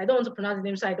man, I don't want to pronounce the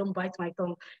name so I don't bite my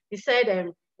tongue. He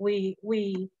said, we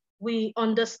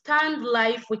understand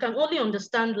life, we can only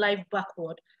understand life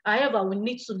backward. However, we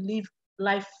need to live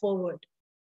life forward.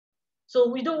 So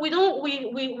we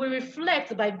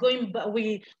reflect by going,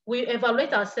 we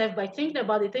evaluate ourselves by thinking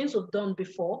about the things we've done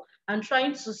before and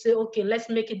trying to say, okay, let's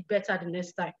make it better the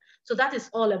next time. So that is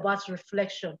all about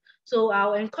reflection. So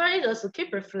I'll encourage us to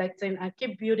keep reflecting and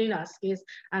keep building our skills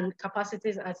and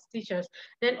capacities as teachers.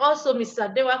 Then also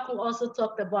Mr. Dewaku also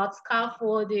talked about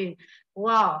scaffolding.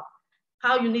 Wow.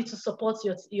 How you need to support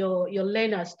your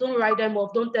learners. Don't write them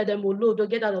off. Don't tell them, oh, no, don't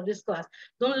get out of this class.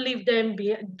 Don't leave them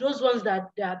behind. Those ones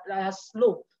that are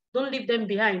slow, don't leave them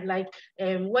behind. Like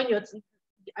when you're,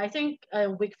 I think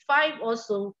week 5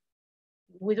 also,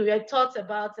 we had talked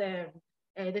about,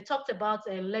 they talked about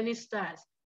learning styles.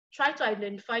 Try to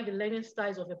identify the learning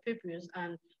styles of your pupils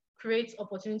and create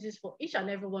opportunities for each and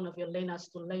every one of your learners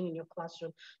to learn in your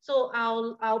classroom. So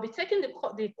I'll be taking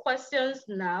the questions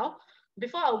now.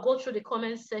 Before I'll go through the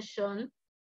comment section,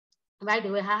 by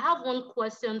the way, I have one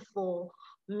question for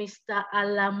Mr.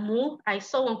 Alamu. I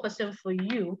saw one question for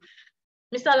you.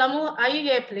 Mr. Alamu, are you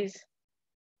here, please?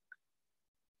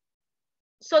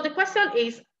 So the question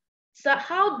is, so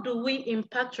how do we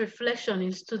impact reflection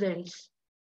in students?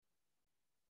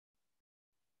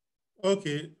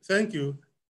 Okay, thank you.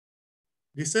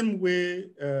 The same way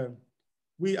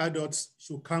we adults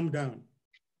should calm down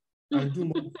and do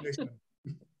more reflection.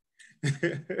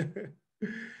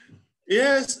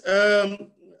 Yes,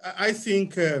 I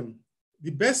think the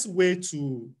best way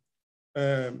to,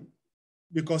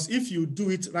 because if you do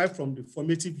it right from the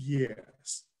formative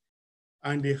years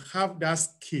and they have that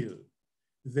skill,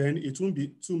 then it won't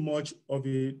be too much of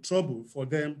a trouble for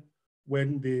them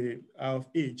when they are of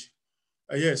age.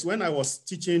 Yes, when I was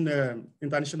teaching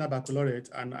International Baccalaureate,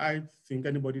 and I think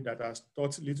anybody that has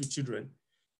taught little children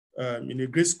in a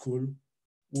grade school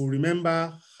will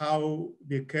remember how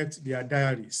they kept their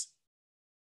diaries.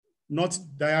 Not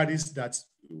diaries that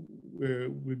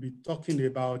we'll be talking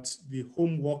about the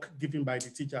homework given by the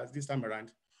teachers this time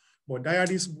around, but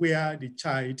diaries where the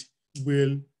child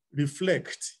will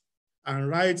reflect and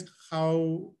write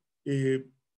how a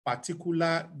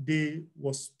particular day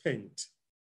was spent.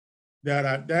 There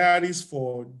are diaries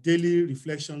for daily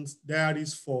reflections,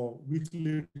 diaries for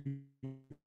weekly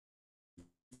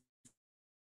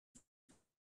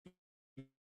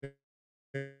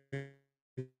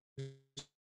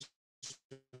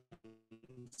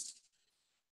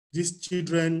these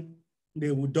children,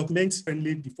 they will document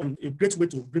friendly, a great way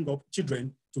to bring up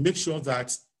children to make sure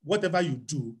that whatever you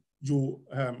do, you,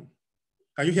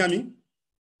 can you hear me?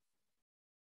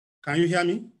 Can you hear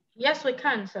me? Yes, we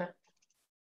can, sir.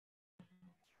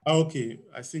 Okay,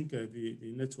 I think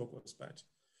the network was bad.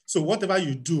 So whatever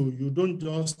you do, you don't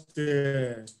just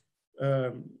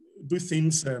do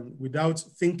things without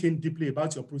thinking deeply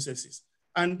about your processes.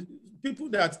 And people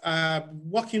that are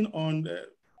working on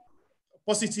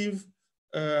positive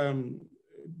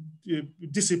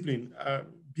discipline,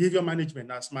 behavior management,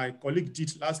 as my colleague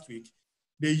did last week,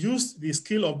 they use the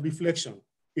skill of reflection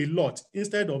a lot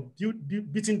instead of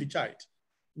beating the child.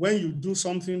 When you do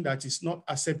something that is not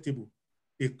acceptable,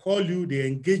 they call you, they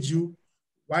engage you.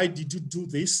 Why did you do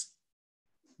this?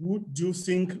 Who do you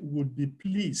think would be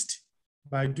pleased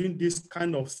by doing this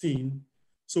kind of thing?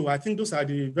 So I think those are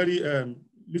the very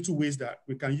little ways that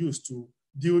we can use to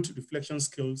build reflection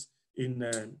skills in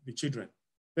the children.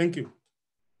 Thank you.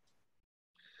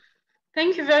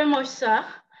 Thank you very much, sir.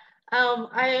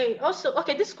 I also,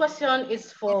 okay, this question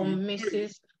is for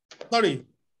Mrs. Sorry.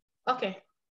 Okay.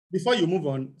 Before you move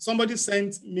on, somebody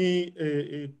sent me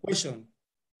a question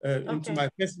into my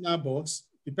personal box.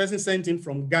 The person sent in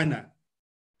from Ghana.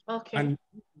 Okay. And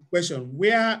the question,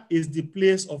 where is the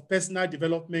place of personal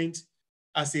development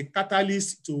as a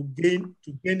catalyst to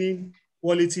gaining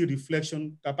quality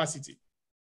reflection capacity?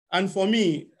 And for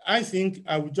me, I think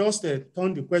I would just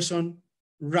turn the question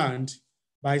round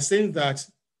by saying that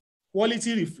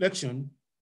quality reflection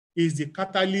is the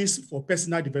catalyst for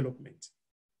personal development.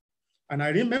 And I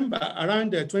remember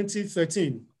around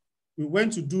 2013, we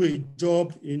went to do a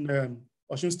job in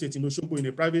Osun State in Osogbo in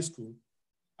a private school.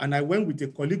 And I went with a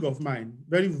colleague of mine,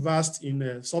 very vast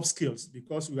in soft skills,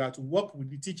 because we had to work with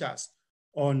the teachers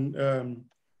on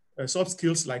soft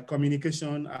skills like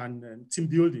communication and team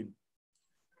building.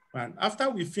 And after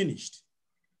we finished,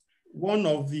 one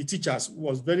of the teachers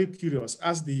was very curious,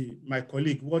 asked my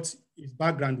colleague what his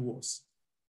background was.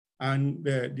 And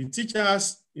the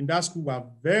teachers in that school were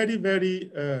very,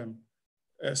 very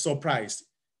surprised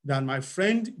that my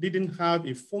friend didn't have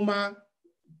a formal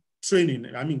training,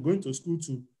 I mean, going to school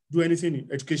to do anything in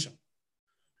education.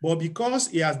 But because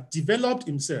he has developed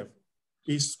himself,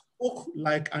 he spoke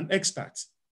like an expert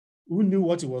who knew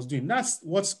what he was doing. That's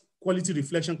what quality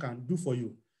reflection can do for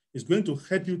you. It's going to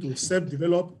help you to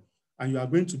self-develop, and you are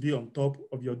going to be on top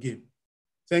of your game.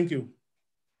 Thank you.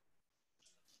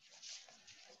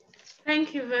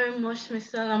 Thank you very much,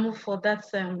 Mr. Alamu, for that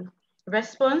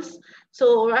response.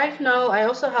 So right now, I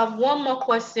also have one more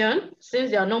question.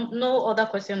 Since there are no other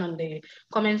question on the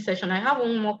comment section, I have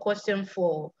one more question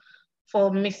for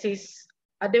Mrs.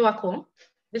 Adewako.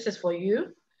 This is for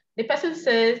you. The person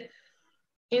says,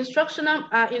 instructional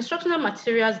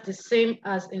materials the same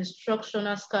as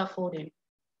instructional scaffolding?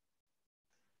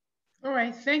 All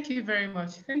right, thank you very much.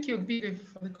 Thank you, Bide,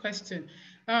 for the question.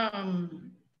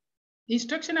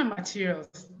 Instructional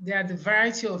materials, they are the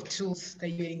variety of tools that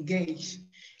you engage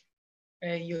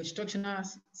your instructional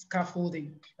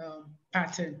scaffolding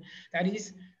pattern. That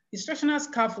is, instructional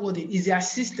scaffolding is the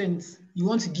assistance you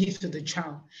want to give to the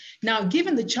child. Now,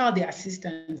 giving the child the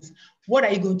assistance, what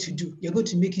are you going to do? You're going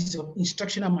to make use of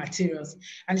instructional materials.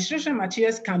 And instructional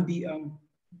materials can be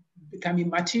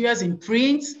materials in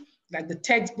print, like the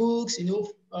textbooks,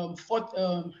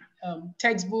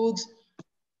 textbooks,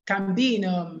 can be in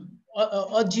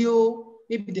audio,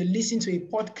 maybe they listen to a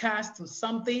podcast or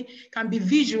something, can be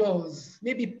visuals,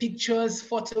 maybe pictures,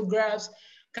 photographs,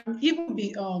 can even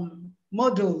be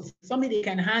models, something they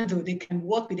can handle, they can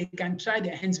work with, they can try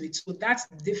their hands with. So that's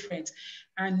different.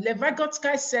 And Lev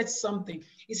Vygotsky said something.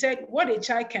 He said, what a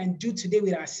child can do today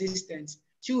with assistance,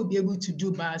 she will be able to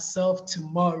do by herself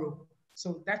tomorrow.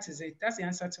 So that is it. That's the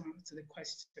answer to the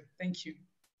question. Thank you.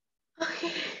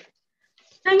 Okay.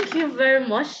 Thank you very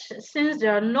much. Since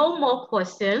there are no more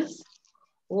questions,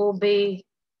 we're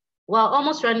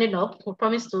almost running up. We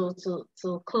promise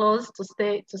to close, to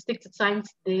stick to time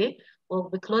today. We'll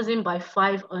be closing by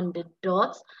 5 on the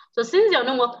dot. So since there are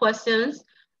no more questions,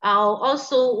 I'll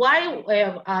also, while I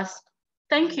have asked,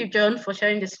 thank you, John, for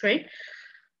sharing the screen.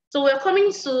 So we're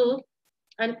coming to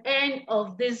an end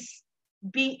of this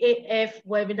BAF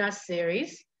webinar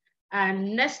series.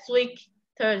 And next week,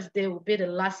 Thursday, will be the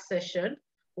last session.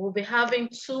 We'll be having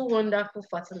 2 wonderful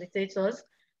facilitators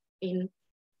in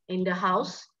the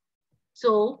house.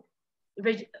 So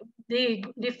the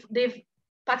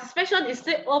participation is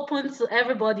still open to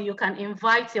everybody. You can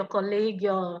invite your colleague,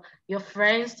 your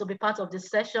friends to be part of the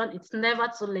session. It's never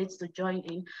too late to join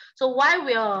in. So while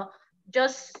we are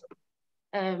just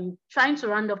trying to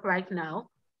round up right now,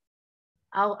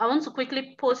 I want to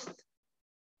quickly post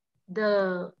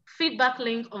the feedback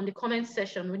link on the comment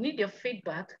section. We need your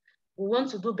feedback. We want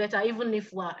to do better, even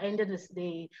if we're ending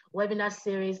the webinar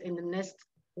series in the next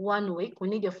 1 week. We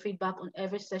need your feedback on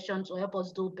every session to help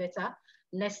us do better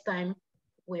next time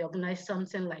we organize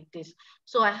something like this.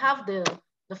 So I have the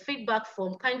feedback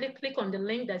form. Kindly click on the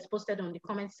link that's posted on the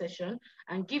comment section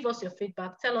and give us your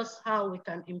feedback. Tell us how we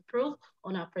can improve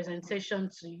on our presentation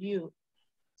to you.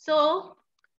 So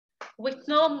with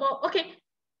no more, okay,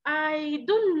 I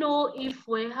don't know if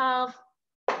we have,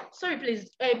 sorry, please,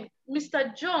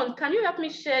 Mr. John, can you help me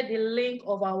share the link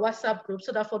of our WhatsApp group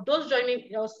so that for those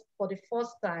joining us for the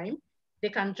first time, they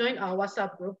can join our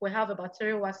WhatsApp group. We have about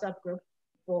 3 WhatsApp group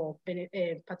for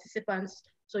participants,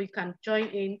 so you can join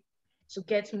in to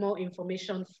get more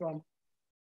information from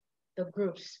the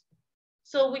groups.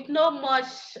 So with no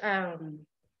much,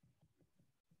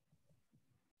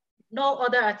 no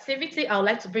other activity, I would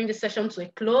like to bring the session to a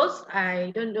close.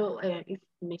 I don't know if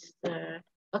Mr.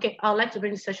 Okay, I would like to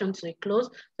bring the session to a close.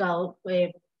 So I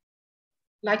would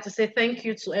like to say thank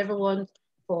you to everyone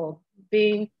for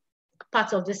being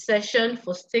part of this session,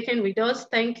 for sticking with us.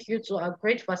 Thank you to our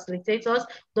great facilitators.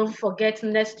 Don't forget,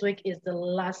 next week is the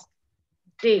last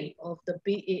day of the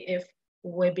BAF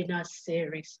webinar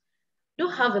series. Do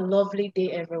have a lovely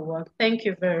day, everyone. Thank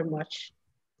you very much.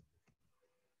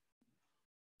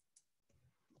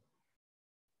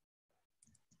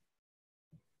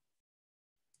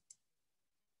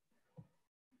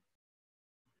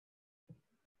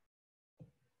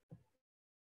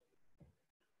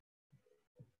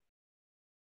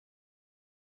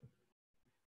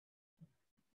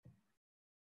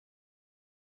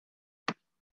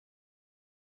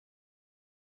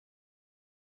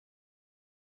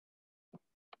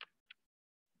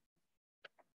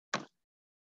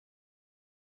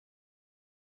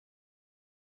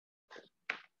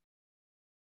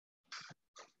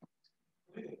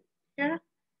 Yeah.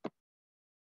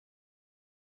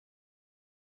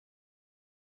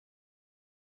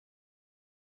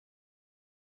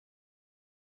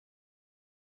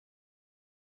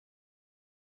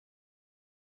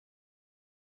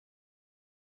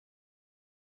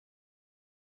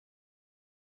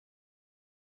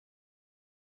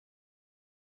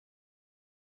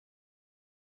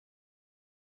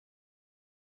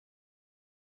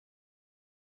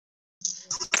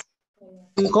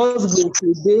 Because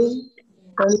today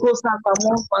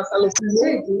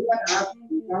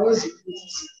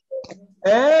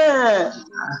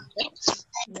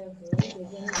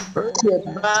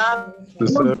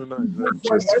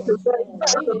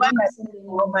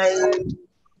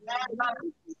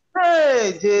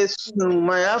Hey, Jesus,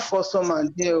 my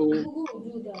aforeman here.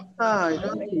 I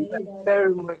don't Thank you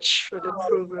very much for the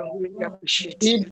program. We appreciate it.